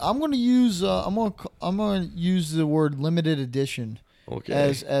 I'm going to use I'm going to use the word limited edition Okay.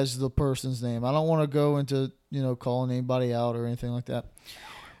 as the person's name. I don't want to go into calling anybody out or anything like that.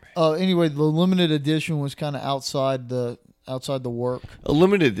 Anyway, the limited edition was kind of outside the work. A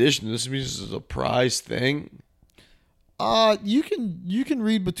limited edition. This means this is a prize thing. You can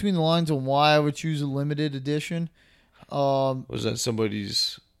read between the lines on why I would choose a limited edition. Was that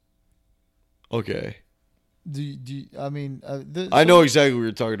somebody's? Okay. I know exactly what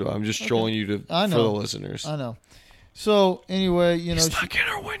you're talking about. I'm just trolling you for the listeners. I know. So anyway, Stuck in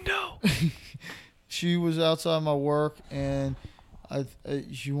her window. she was outside my work, and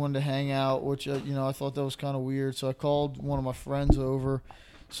she wanted to hang out, which I thought that was kind of weird. So I called one of my friends over,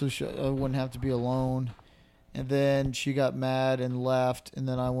 so I wouldn't have to be alone. And then she got mad and left, and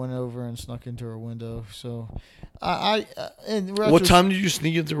then I went over and snuck into her window. So, What time did you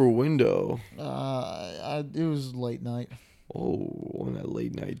sneak into her window? It was late night. Oh, on that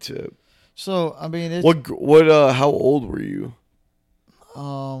late night tip. So I mean, it's how old were you?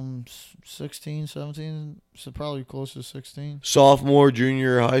 16, 17, so probably close to 16. Sophomore,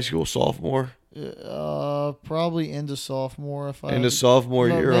 junior, high school, sophomore. Probably into sophomore Into sophomore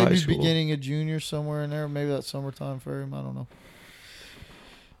year of high school. Maybe beginning of junior, somewhere in there. Maybe that summertime frame. I don't know.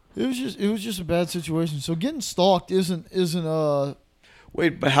 It was just a bad situation. So getting stalked isn't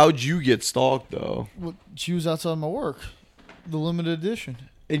Wait, but how'd you get stalked though? Well, she was outside my work, the limited edition.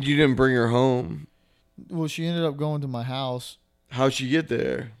 And you didn't bring her home. Well, she ended up going to my house. How'd she get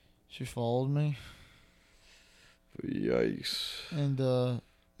there? She followed me. Yikes. And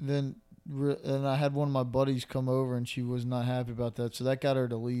then I had one of my buddies come over, and she was not happy about that, so that got her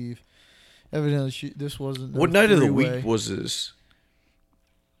to leave. Evidently, this wasn't. What night of the week was this?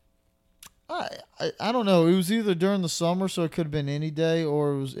 I don't know. It was either during the summer, so it could have been any day,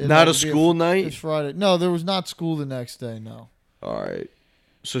 or it was not a school night. It's Friday. No, there was not school the next day. No. All right.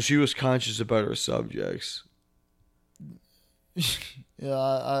 So she was conscious about her subjects. Yeah,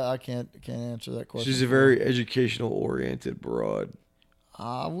 I can't answer that question. She's a very educational oriented broad.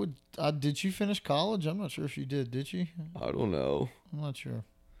 Did she finish college? I'm not sure if she did. Did she? I don't know. I'm not sure.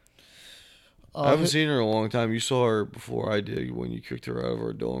 I haven't seen her in a long time. You saw her before I did when you kicked her out of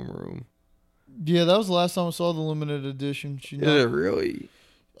our dorm room. Yeah, that was the last time I saw the limited edition. Is it really?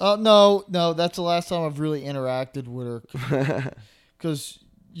 No, that's the last time I've really interacted with her. Because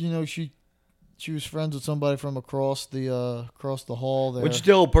she was friends with somebody from across the hall there. When you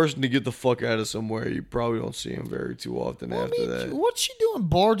tell a person to get the fuck out of somewhere, you probably don't see him very too often after that. What's she doing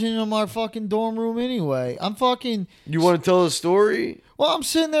barging in my fucking dorm room anyway? You want to tell the story? Well, I'm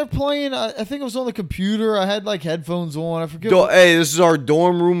sitting there playing. I think it was on the computer. I had like headphones on. I forget. Hey, this is our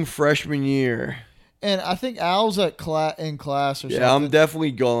dorm room freshman year. And I think Al's in class or something. Yeah, I'm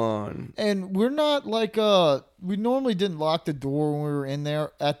definitely gone. And we're not like we normally didn't lock the door when we were in there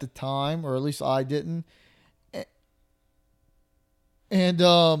at the time, or at least I didn't.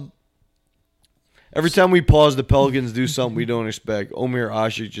 And every time we pause, the Pelicans do something we don't expect. Omer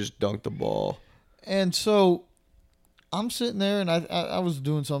Ashik just dunked the ball. And so I'm sitting there, and I was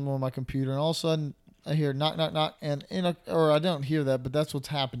doing something on my computer, and all of a sudden I hear knock, knock, knock, or I don't hear that, but that's what's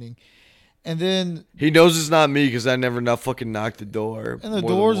happening. And then he knows it's not me because I never fucking knocked the door. And the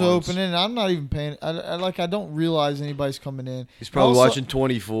door's opening, and I'm not even paying. I don't realize anybody's coming in. He's probably watching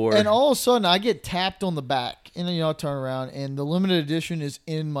 24. And all of a sudden, I get tapped on the back, and I turn around, and the limited edition is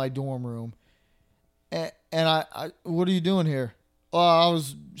in my dorm room. And I what are you doing here? I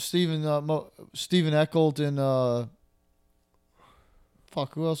was Stephen Echolt and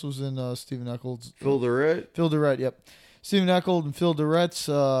who else was in Stephen Echolt's? Phil Durrett. Phil Durrett, yep. Stephen Echolt and Phil Durrett's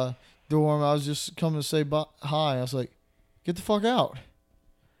dorm. I was just coming to say hi. I was like, get the fuck out.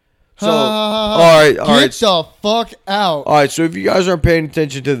 So, all right. Get the fuck out. All right, so if you guys aren't paying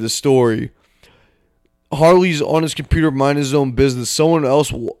attention to the story, Harley's on his computer minding his own business. Someone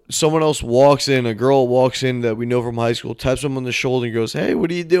else walks in. A girl walks in that we know from high school, taps him on the shoulder and goes, hey,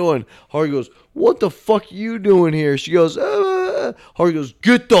 what are you doing? Harley goes, what the fuck are you doing here? She goes, Harley goes,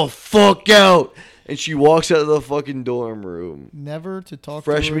 get the fuck out. And she walks out of the fucking dorm room. Never to talk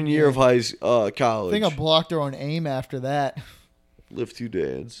Freshman to her year of college. I think I blocked her on AIM after that. Live to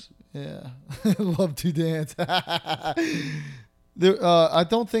dance. Yeah. Love to dance. I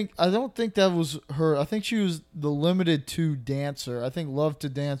don't think that was her. I think she was the limited to dancer. I think Love to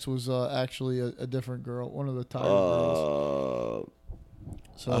Dance was actually a different girl, one of the title girls.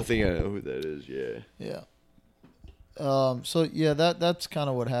 So I think I know who that is. Yeah. Yeah. So yeah, that's kind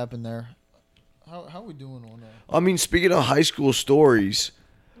of what happened there. How are we doing on that? I mean, speaking of high school stories,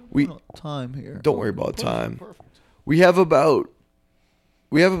 time here. Don't worry about time. Perfect. We have about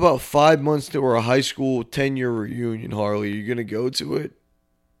 5 months to our high school 10-year reunion. Harley, are you gonna go to it?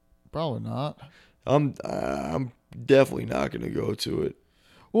 Probably not. I'm definitely not gonna go to it.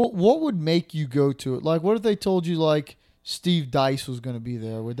 Well, what would make you go to it? Like, what if they told you like Steve Dice was gonna be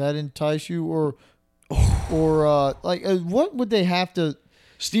there? Would that entice you, or what would they have to?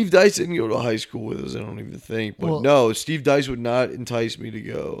 Steve Dice didn't go to high school with us, I don't even think. But no, Steve Dice would not entice me to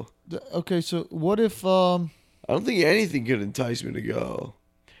go. Okay, so what if... I don't think anything could entice me to go.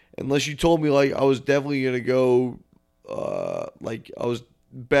 Unless you told me, like, I was definitely going to go...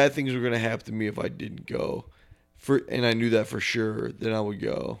 bad things were going to happen to me if I didn't go. And I knew that for sure, then I would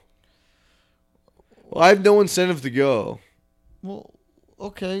go. Well, I have no incentive to go. Well,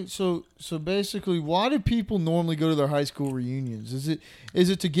 okay. So basically, why do people normally go to their high school reunions? Is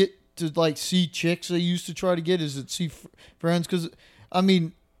it to get to like see chicks they used to try to get? Is it see friends? Because I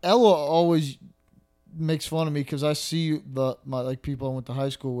mean, Ella always makes fun of me because I see my like people I went to high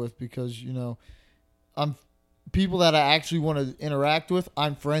school with because I'm people that I actually want to interact with.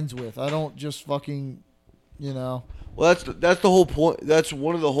 I'm friends with. I don't just fucking Well, that's the whole point. That's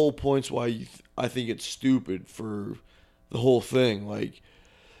one of the whole points why I think it's stupid for the whole thing. Like,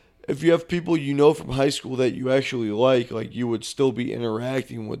 if you have people from high school that you actually like you would still be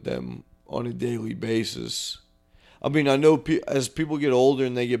interacting with them on a daily basis. I mean, I know as people get older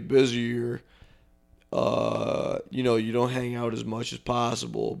and they get busier, you don't hang out as much as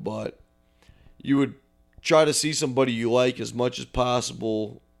possible, but you would try to see somebody you like as much as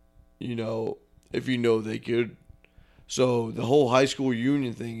possible, if they could. So the whole high school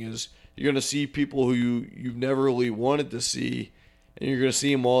reunion thing is you're going to see people who you've never really wanted to see, and you're going to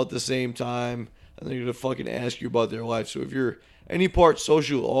see them all at the same time, and they're going to fucking ask you about their life. So if you're any part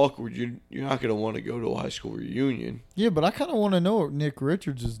socially awkward, you're not going to want to go to a high school reunion. Yeah, but I kind of want to know what Nick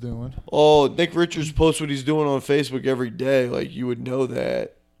Richards is doing. Oh, Nick Richards posts what he's doing on Facebook every day. Like, you would know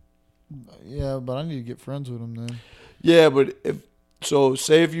that. Yeah, but I need to get friends with him then. Yeah, but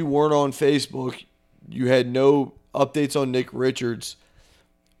say if you weren't on Facebook, you had no updates on Nick Richards.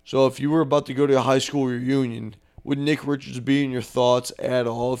 So if you were about to go to a high school reunion, would Nick Richards be in your thoughts at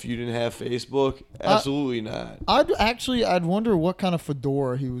all if you didn't have Facebook? Absolutely not. I'd wonder what kind of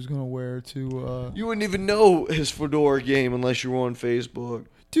fedora he was going to wear to... You wouldn't even know his fedora game unless you were on Facebook.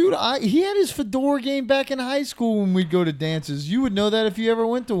 Dude, he had his fedora game back in high school when we'd go to dances. You would know that if you ever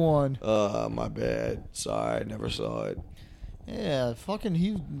went to one. My bad. Sorry, I never saw it. Yeah, fucking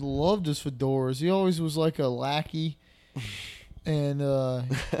he loved his fedoras. He always was like a lackey. And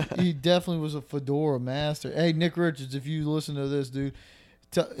he definitely was a fedora master. Hey, Nick Richards, if you listen to this, dude,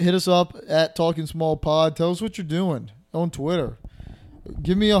 hit us up at Talking Small Pod. Tell us what you're doing on Twitter.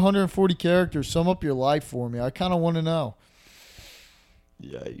 Give me 140 characters. Sum up your life for me. I kind of want to know.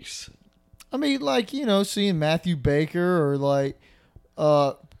 Yikes. I mean, seeing Matthew Baker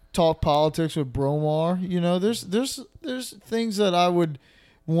or talk politics with Bromar. There's things that I would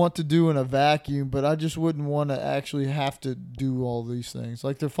want to do in a vacuum, but I just wouldn't want to actually have to do all these things.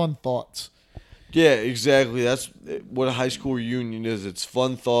 Like, they're fun thoughts. Yeah, exactly. That's what a high school reunion is. It's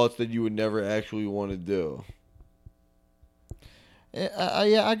fun thoughts that you would never actually want to do.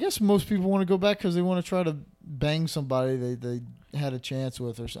 Yeah, I guess most people want to go back because they want to try to bang somebody they had a chance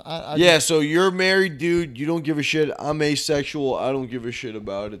with or something. So you're a married dude. You don't give a shit. I'm asexual. I don't give a shit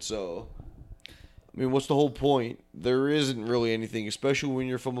about it. So, I mean, what's the whole point? There isn't really anything, especially when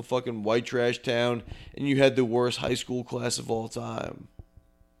you're from a fucking white trash town and you had the worst high school class of all time.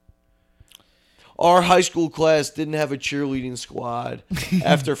 Our high school class didn't have a cheerleading squad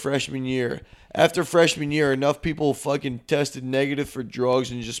after freshman year. After freshman year, enough people fucking tested negative for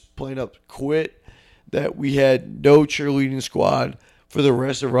drugs and just plain up quit that we had no cheerleading squad for the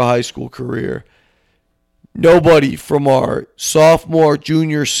rest of our high school career. Nobody from our sophomore,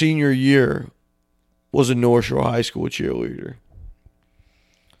 junior, senior year was a North Shore High School cheerleader.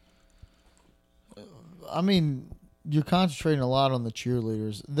 I mean, you're concentrating a lot on the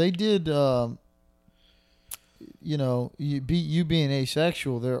cheerleaders. They did, you being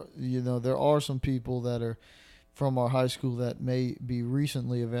asexual, there are some people that are from our high school that may be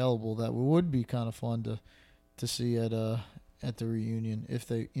recently available that would be kind of fun to see at the reunion if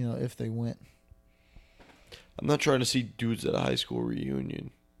they went. I'm not trying to see dudes at a high school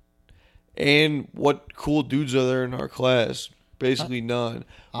reunion. And what cool dudes are there in our class? Basically none.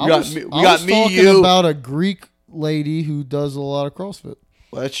 I was talking about a Greek lady who does a lot of CrossFit.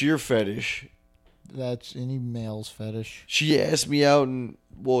 Well, that's your fetish. That's any male's fetish. She asked me out,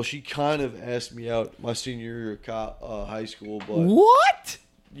 she kind of asked me out my senior year of high school. But what?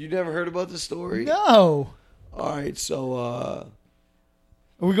 You never heard about this story? No. All right, so are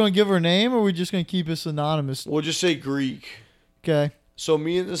we going to give her a name, or are we just going to keep this anonymous? We'll just say Greek. Okay. So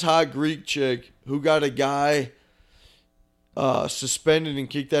me and this hot Greek chick who got a guy suspended and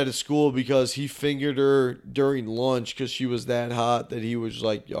kicked out of school because he fingered her during lunch because she was that hot that he was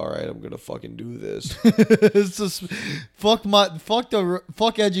like, all right, I'm going to fucking do this. It's just,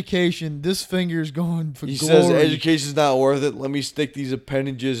 fuck education. This finger's going for glory. He says education's not worth it. Let me stick these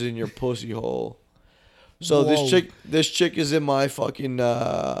appendages in your pussy hole. So Whoa. this chick is in my fucking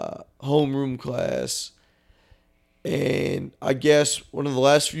homeroom class. And I guess one of the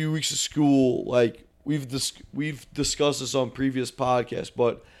last few weeks of school, like we've discussed this on previous podcasts,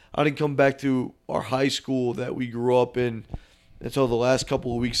 but I didn't come back to our high school that we grew up in until the last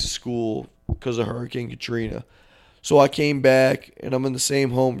couple of weeks of school because of Hurricane Katrina. So I came back, and I'm in the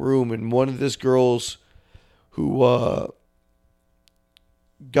same homeroom, and one of this girls who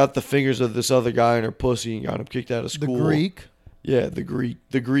got the fingers of this other guy in her pussy and got him kicked out of The school. Greek. Yeah, the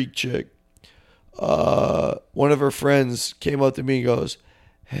Greek chick. One of her friends came up to me and goes,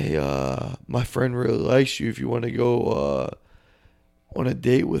 "Hey, my friend really likes you. If you want to go on a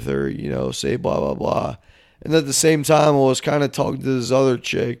date with her, say blah blah blah." And at the same time, I was kind of talking to this other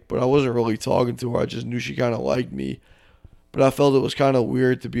chick, but I wasn't really talking to her. I just knew she kind of liked me. But I felt it was kind of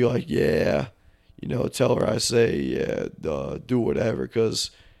weird to be like, yeah, tell her I say, yeah, do whatever. Because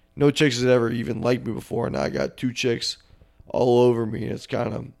no chicks had ever even liked me before. And I got 2 chicks all over me. And it's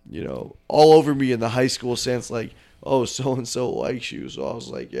kind of, all over me in the high school sense, like, oh, so-and-so likes you. So I was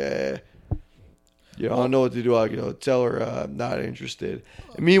like, yeah. I don't know what to do. I tell her I'm not interested.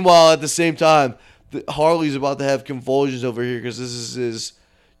 And meanwhile, at the same time, Harley's about to have convulsions over here because this is his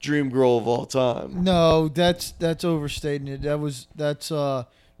dream girl of all time. No, that's overstating it. That's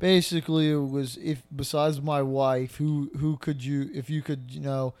basically, it was, if besides my wife, who could you, if you could,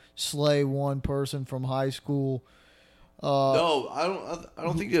 slay one person from high school. No, I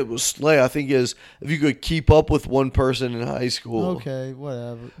don't think it was slay. I think it is if you could keep up with one person in high school. Okay,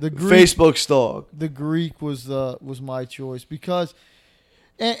 whatever. The Greek, Facebook stalk. The Greek was my choice because,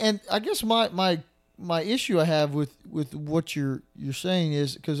 and I guess my issue I have with what you're saying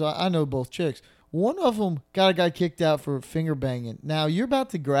is, because I know both chicks. One of them got a guy kicked out for finger banging. Now you're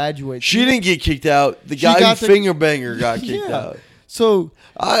about to graduate. She didn't get kicked out. The guy who finger banger got kicked out. So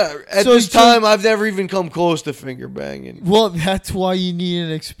at this time, I've never even come close to finger banging. Well, that's why you need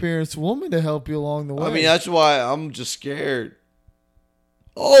an experienced woman to help you along the way. I mean, that's why I'm just scared.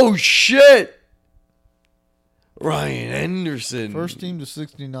 Oh shit! Ryan Anderson. First team to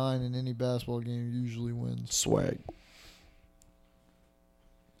 69 in any basketball game usually wins. Swag.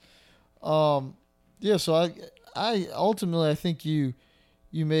 Yeah, so I ultimately I think you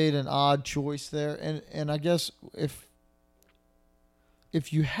made an odd choice there, and I guess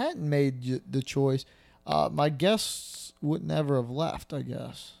if you hadn't made the choice, my guests would never have left, I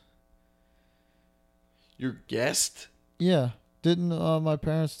guess. Your guest? Yeah. Didn't my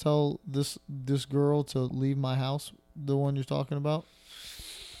parents tell this girl to leave my house, the one you're talking about?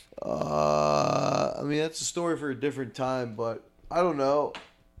 I mean, that's a story for a different time, but I don't know.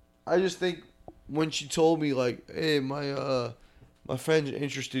 I just think when she told me, like, hey, my friend's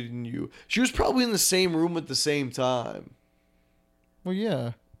interested in you, she was probably in the same room at the same time. Well,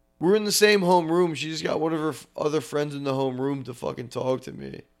 yeah. We're in the same homeroom. She just got one of her other friends in the homeroom to fucking talk to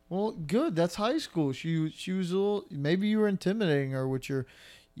me. Well, good. That's high school. She was a little. Maybe you were intimidating her with your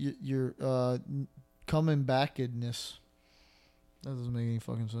coming backedness. That doesn't make any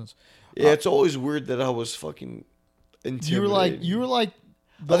fucking sense. Yeah, it's always weird that I was fucking intimidating. You were like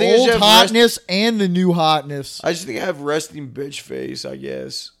the old hotness and the new hotness. I just think I have resting bitch face, I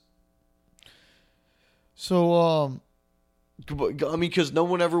guess. So I mean, because no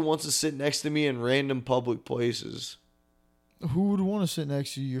one ever wants to sit next to me in random public places. who would want to sit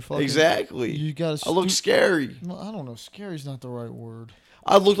next to you? You're fucking Exactly. You got. I look scary. Well, I don't know. Scary's not the right word.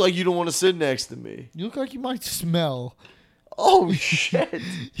 I look like you don't want to sit next to me. You look like you might smell. Oh shit!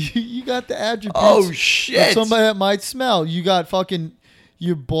 You got the attributes. Oh shit! Of somebody that might smell. You got fucking.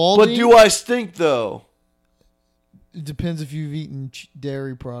 You're balding. But do I stink though? It depends if you've eaten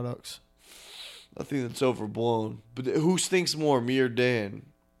dairy products. I think that's overblown. But who stinks more, me or Dan?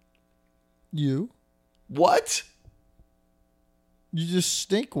 You. What? You just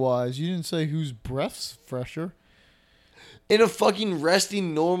stink wise. You didn't say whose breath's fresher. In a fucking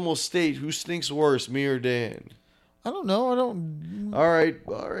resting normal state, who stinks worse, me or Dan? I don't know. I don't. All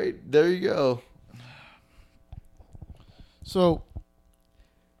right. There you go. So,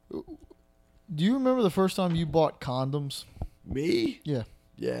 do you remember the first time you bought condoms? Me? Yeah.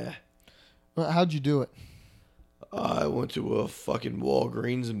 Yeah. How'd you do it? I went to a fucking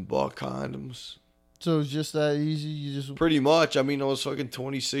Walgreens and bought condoms. So it's just that easy? You just Pretty much. I mean, I was fucking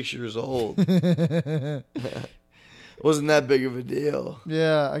 26 years old. Wasn't that big of a deal.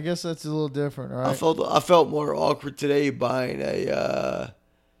 Yeah, I guess that's a little different, right? I felt more awkward today buying a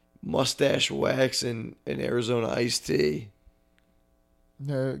mustache wax and Arizona iced tea.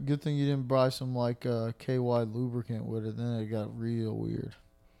 Yeah, good thing you didn't buy some like KY lubricant with it. Then it got real weird.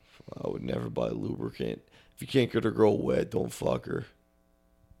 I would never buy lubricant. If you can't get a girl wet, don't fuck her.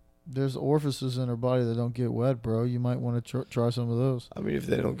 There's orifices in her body that don't get wet, bro. You might want to try some of those. I mean, if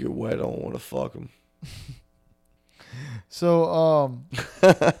they don't get wet, I don't want to fuck them. So,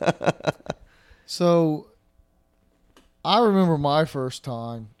 so I remember my first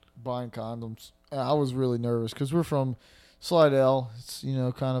time buying condoms. And I was really nervous because we're from Slidell. It's,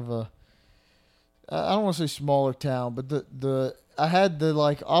 kind of I don't want to say smaller town, but I had the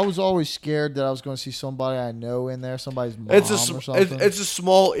like I was always scared that I was going to see somebody I know in there, somebody's mom It's or a something. it's a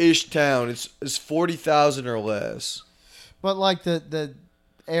small-ish town. It's 40,000 or less. But like the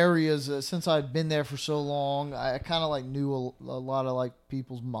areas, since I'd been there for so long, I kind of like knew a lot of like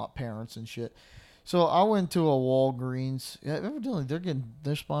people's parents and shit. So I went to a Walgreens. Yeah, evidently they're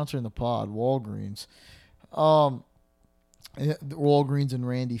sponsoring the pod. Walgreens, Walgreens and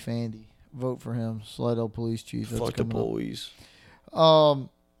Randy Fandy. Vote for him, Slidell Police Chief. That's Fuck the coming up. police.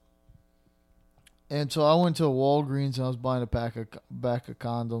 And so I went to a Walgreens and I was buying a pack of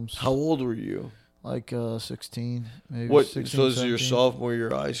condoms. How old were you? Like 16, maybe. What? 16, So this is your 17. sophomore year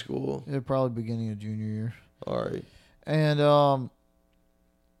of high school. Yeah, probably beginning of junior year. All right. And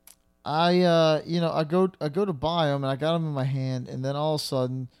I go to buy them and I got them in my hand, and then all of a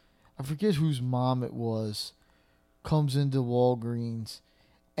sudden, I forget whose mom it was, comes into Walgreens,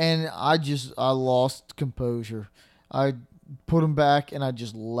 and I lost composure. I put them back and I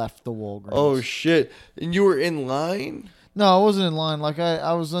just left the Walgreens. Oh shit! And you were in line? No, I wasn't in line. Like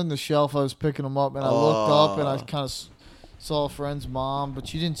I was on the shelf. I was picking them up, and I looked up and I kind of saw a friend's mom, but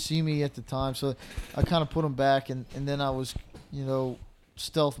she didn't see me at the time, so I kind of put them back, and then I was,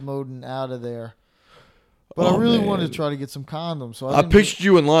 stealth moding out of there. But I really wanted to try to get some condoms. So I pictured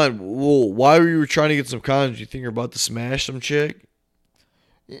you in line. Well, why were you trying to get some condoms? You think you're about to smash some chick?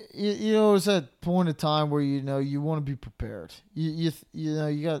 It's that point of time where you want to be prepared. You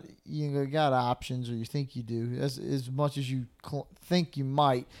got options, or you think you do, as much as you think you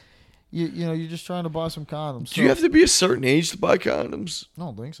might. You're just trying to buy some condoms. Do you have to be a certain age to buy condoms? I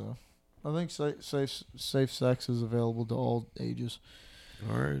don't think so. I think safe sex is available to all ages.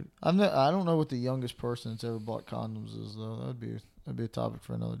 All right. I don't know what the youngest person that's ever bought condoms is, though. That'd be a topic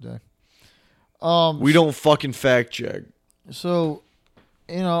for another day. We don't fucking fact check. So,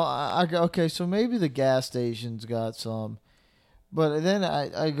 okay, so maybe the gas station's got some. But then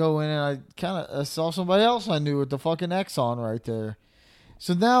I go in and I saw somebody else I knew with the fucking Exxon right there.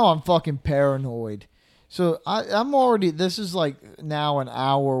 So now I'm fucking paranoid. So I'm already, this is like now an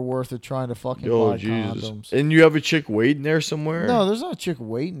hour worth of trying to fucking buy condoms. And you have a chick waiting there somewhere? No, there's not a chick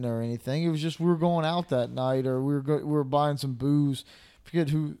waiting or anything. It was just we were going out that night, or we were buying some booze. Forget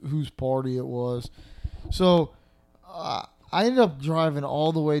whose party it was. So I ended up driving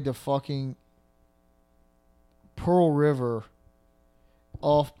all the way to fucking Pearl River.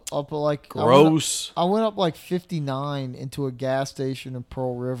 Up like gross. I went up like 59 into a gas station in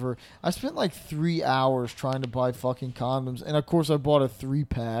Pearl River. I spent like 3 hours trying to buy fucking condoms, and of course I bought a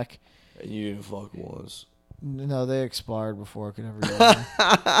 3-pack. And you didn't fuck once. No, they expired before I could ever get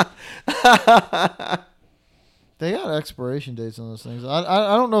them. They got expiration dates on those things.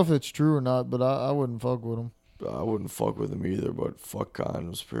 I don't know if it's true or not, but I wouldn't fuck with them. I wouldn't fuck with them either, but fuck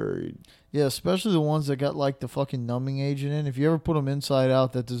condoms, period. Yeah, especially the ones that got like the fucking numbing agent in. If you ever put them inside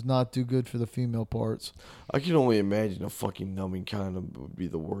out, that does not do good for the female parts. I can only imagine a fucking numbing condom would be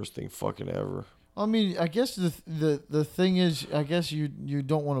the worst thing fucking ever. I mean, I guess the thing is, I guess you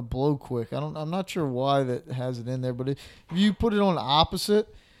don't want to blow quick. I'm not sure why that has it in there, but if you put it on opposite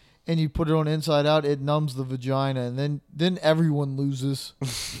and you put it on inside out, it numbs the vagina, and then everyone loses.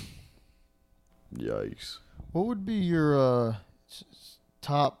 Yikes. What would be your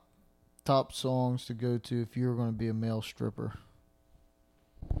top songs to go to if you were going to be a male stripper?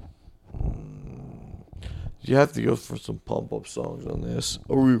 You have to go for some pump up songs on this.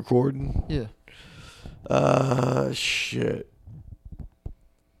 Are we recording? Yeah. Shit.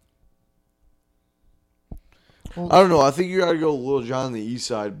 Well, I don't know. I think you gotta go Lil Jon and the East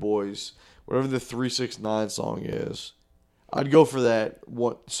Side Boys. Whatever the 369 song is. I'd go for that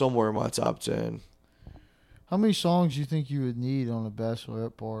somewhere in my top 10. how many songs do you think you would need on a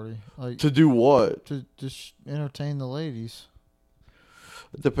bachelorette party? Like To do what? to just entertain the ladies.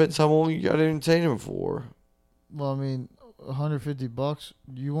 It depends how long you gotta entertain them for. Well, I mean, $150.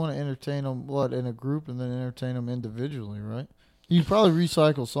 You want to entertain them in a group and then entertain them individually, right? You probably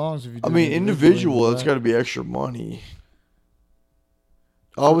recycle songs if you. I do mean, individual, individually, it's got to be extra money.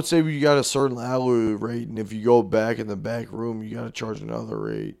 I would say you got a certain hourly rate, and if you go back in the back room, you got to charge another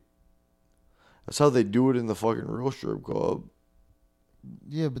rate. That's how they do it in the fucking real strip club.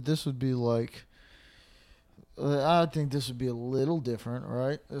 Yeah, but this would be like. I think this would be a little different,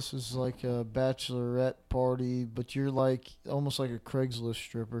 right? This is like a bachelorette party, but you're like almost like a Craigslist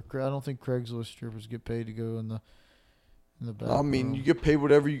stripper. I don't think Craigslist strippers get paid to go in the back. I mean, room. you get paid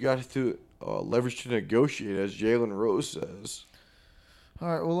whatever you got to leverage to negotiate, as Jalen Rose says. All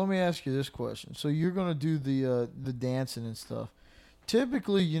right. Well, let me ask you this question. So you're gonna do the dancing and stuff.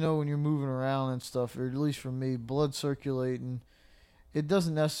 Typically, when you're moving around and stuff, or at least for me, blood circulating, it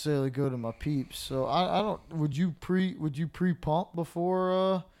doesn't necessarily go to my peeps. So I don't. Would you pre pump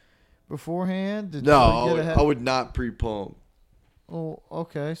beforehand? To No, try to get ahead? I would not pre-pump. Oh,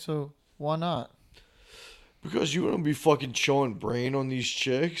 okay. So why not? Because you wouldn't be fucking showing brain on these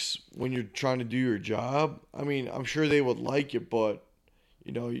chicks when you're trying to do your job. I mean, I'm sure they would like it, but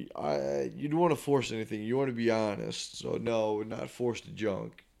you know, you don't want to force anything. You want to be honest. So no, not force the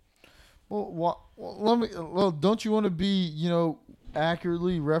junk. Well, don't you want to be,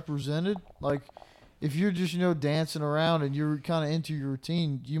 accurately represented? Like, if you're just, dancing around and you're kind of into your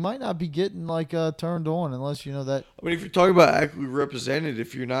routine, you might not be getting turned on unless you know that. I mean, if you're talking about accurately represented,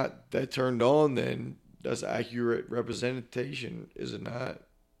 if you're not that turned on, then that's accurate representation, is it not?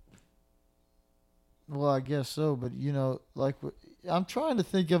 Well, I guess so, but I'm trying to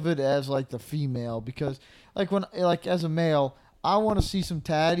think of it as like the female because as a male, I want to see some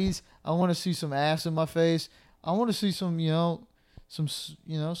tatties. I want to see some ass in my face. I want to see some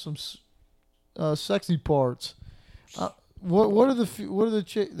sexy parts. What are the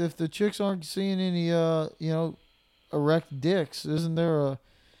chicks if the chicks aren't seeing any erect dicks? Isn't there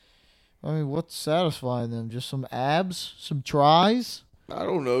what's satisfying them? Just some abs, some tries? I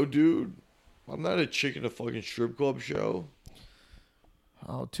don't know, dude. I'm not a chick in a fucking strip club show.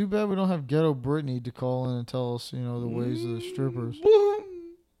 Oh, too bad we don't have Ghetto Brittany to call in and tell us, the ways of the strippers.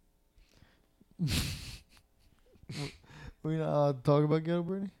 We not talk about Ghetto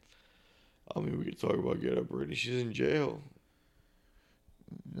Brittany? I mean, we could talk about Ghetto Brittany. She's in jail.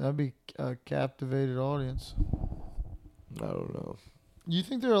 That'd be a captivated audience. I don't know. You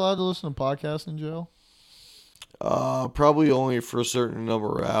think they're allowed to listen to podcasts in jail? Probably only for a certain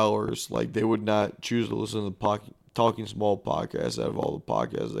number of hours. Like, they would not choose to listen to the Talking Small podcast out of all the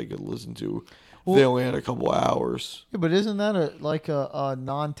podcasts they could listen to. If they only had a couple hours. Yeah, but isn't that a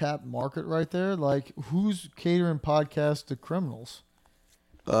non-tapped market right there? Like, who's catering podcasts to criminals?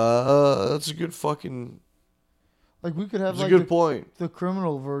 That's a good fucking. Like, we could have that's a good point. The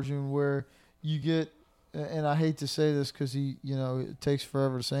criminal version where you get, and I hate to say this because it takes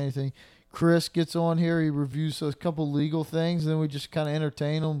forever to say anything. Chris gets on here, he reviews a couple legal things, and then we just kind of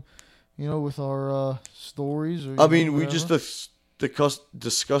entertain them, with our stories. Or, we just discuss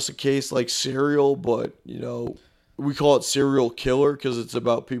a case like Serial, but, we call it Serial Killer because it's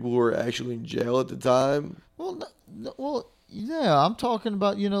about people who are actually in jail at the time. Well, yeah, I'm talking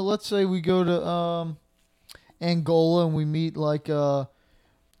about, let's say we go to Angola and we meet You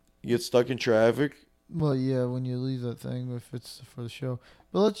get stuck in traffic? Well, yeah, when you leave that thing, if it's for the show.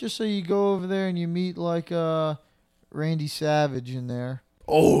 But let's just say you go over there and you meet Randy Savage in there.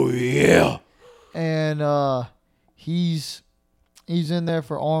 Oh yeah. And he's in there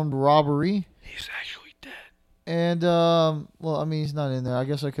for armed robbery. He's actually dead. And he's not in there. I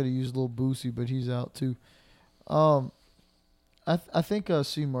guess I could have used a little Boosie, but he's out too. I think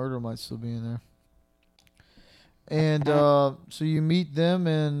C Murder might still be in there. And so you meet them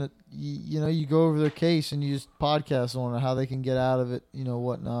and you go over their case and you just podcast on it, how they can get out of it,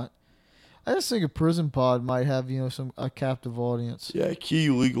 whatnot. I just think a prison pod might have, a captive audience. Yeah, key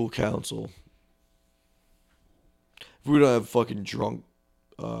legal counsel. If we don't have fucking drunk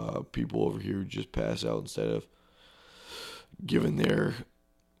people over here who just pass out instead of giving their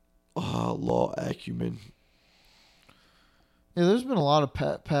law acumen. Yeah, there's been a lot of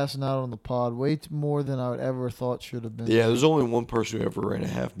passing out on the pod, way more than I would ever thought should have been. Yeah, there's only one person who ever ran a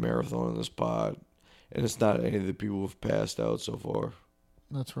half marathon in this pod, and it's not any of the people who've passed out so far.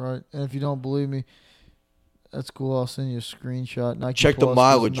 That's right. And if you don't believe me, that's cool. I'll send you a screenshot. Nike Check the Plus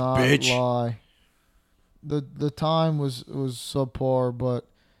mileage, does not bitch. Lie. The time was subpar, but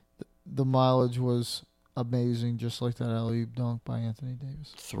the mileage was amazing, just like that alley-oop dunk by Anthony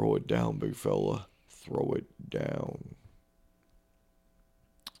Davis. Throw it down, big fella. Throw it down.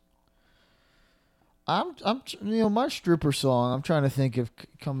 I'm my stripper song. I'm trying to think of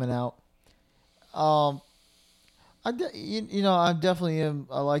coming out. I definitely am.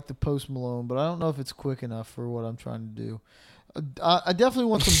 I like the Post Malone, but I don't know if it's quick enough for what I'm trying to do. I definitely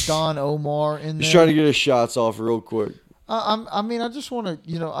want some Don Omar in there. He's trying to get his shots off real quick. I just want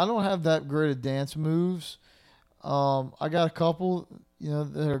to. I don't have that great of dance moves. I got a couple.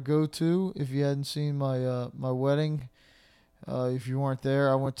 That are go-to. If you hadn't seen my my wedding. If you weren't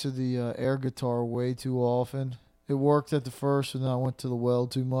there, I went to the air guitar way too often. It worked at the first, and then I went to the well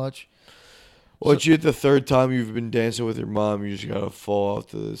too much. Once you hit the third time you've been dancing with your mom, you just gotta fall off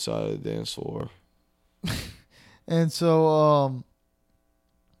to the side of the dance floor. And so,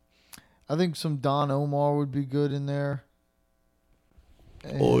 I think some Don Omar would be good in there.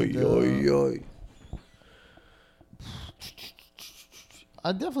 And, Oi, oi, oi.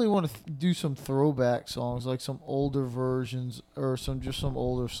 I definitely want to do some throwback songs, like some older versions or some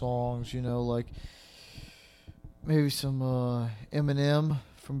older songs. Like maybe some Eminem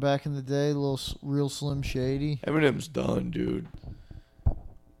from back in the day, real Slim Shady. Eminem's done, dude.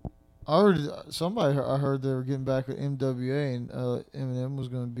 I heard they were getting back with MWA, and Eminem was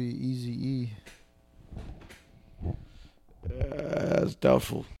going to be Eazy-E. That's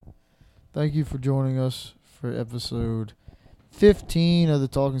doubtful. Thank you for joining us for episode 15 of the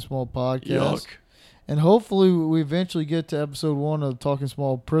Talking Small podcast. Yuck. And hopefully we eventually get to episode 1 of the Talking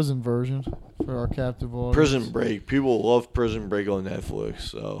Small prison version for our captive audience. Prison Break. People love Prison Break on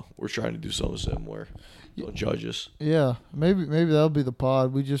Netflix, so we're trying to do something similar. Don't judge us. Yeah, maybe that'll be the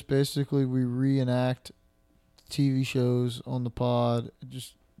pod. We just basically reenact TV shows on the pod,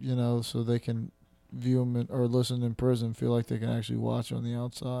 just so they can view them or listen in prison, feel like they can actually watch on the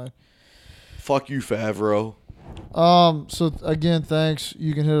outside. Fuck you, Favreau. So again, thanks.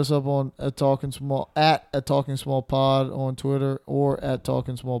 You can hit us up on at Talking Small Pod on Twitter or at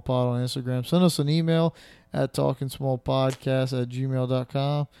Talking Small Pod on Instagram. Send us an email at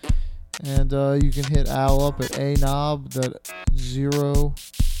talkingsmallpodcast@gmail.com. And you can hit Al up at ANOB, that 0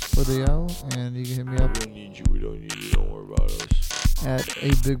 for the O. And you can hit me up We don't need you. Don't worry about us. at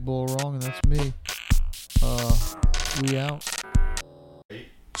A Big Bull Wrong, and that's me. We out.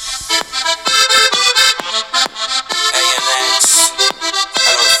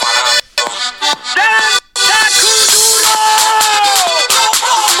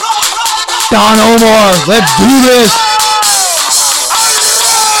 Don Omar, let's do this.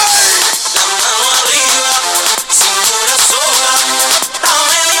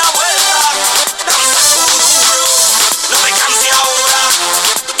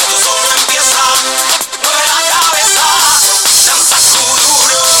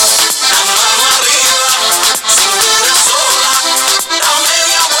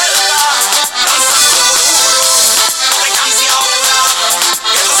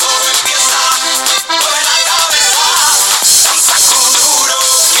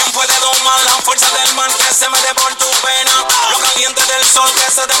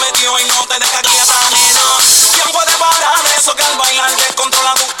 Que se te metió y no te deja quieta, nena. ¿Quién puede parar eso que al bailar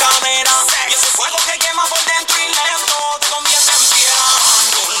descontrola tus caderas? Y ese fuego que quema por dentro y lento te convierte en piedra.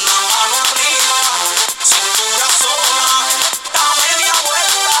 Con una mano arriba, cintura sola, da media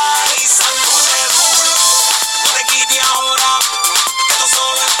vuelta y sacude duro. No te quites ahora, que esto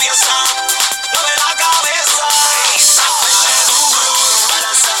solo empieza. Mueve la cabeza y sacude duro. Para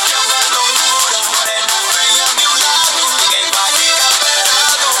salir de locura, morena, bella a mi lado, que vaya.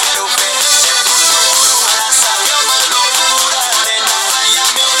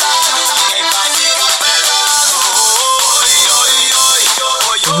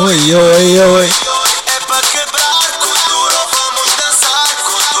 Oi, oi, oi. É pra quebrar cultura, vamos dançar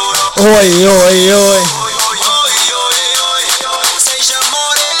cultura. Oi, oi, oi. Seja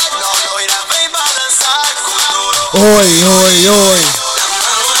moreno, loira, vem balançar cultura. Oi, oi, oi. La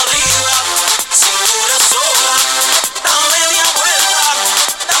mano arriba, cintura sola, da media vuelta,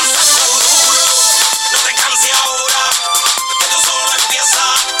 danza duro. No te canses ahora, que esto solo empieza.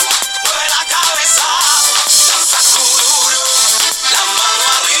 Mueve la cabeza, danza duro. La mano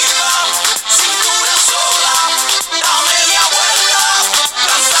arriba, cintura sola, da media vuelta,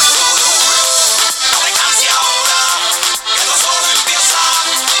 danza duro. No te canses ahora, que esto solo empieza.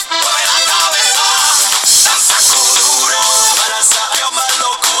 Mueve la cabeza, danza duro. Balança é uma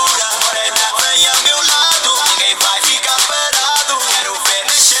loucura, morena, vem a meu lado, ninguém vai ficar parado. Quero ver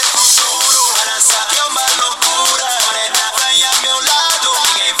mexer com duro. Balança é uma loucura, morena, vem a meu lado,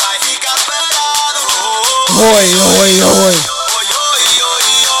 ninguém vai ficar parado. Oi, oi, oi.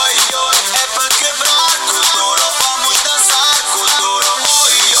 É pra quebrar cultura, vamos dançar cultura.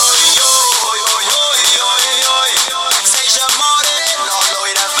 Seja morena,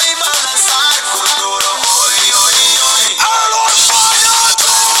 loira, vem balançar cultura. Alô,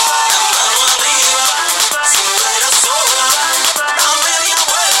 mano arriba, cintura sola, da media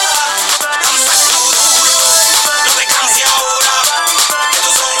vuelta, danza duro. No te canses ahora, que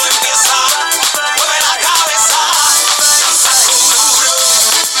esto solo empieza. Mueve la cabeza, danza duro.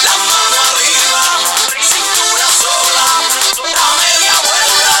 La mano arriba, cintura sola, da media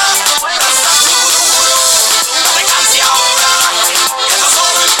vuelta, danza duro. No te canses ahora, que esto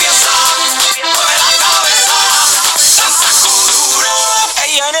solo empieza. Mueve la cabeza, danza duro.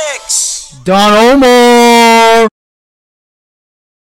 Hey, Next. Don Omar.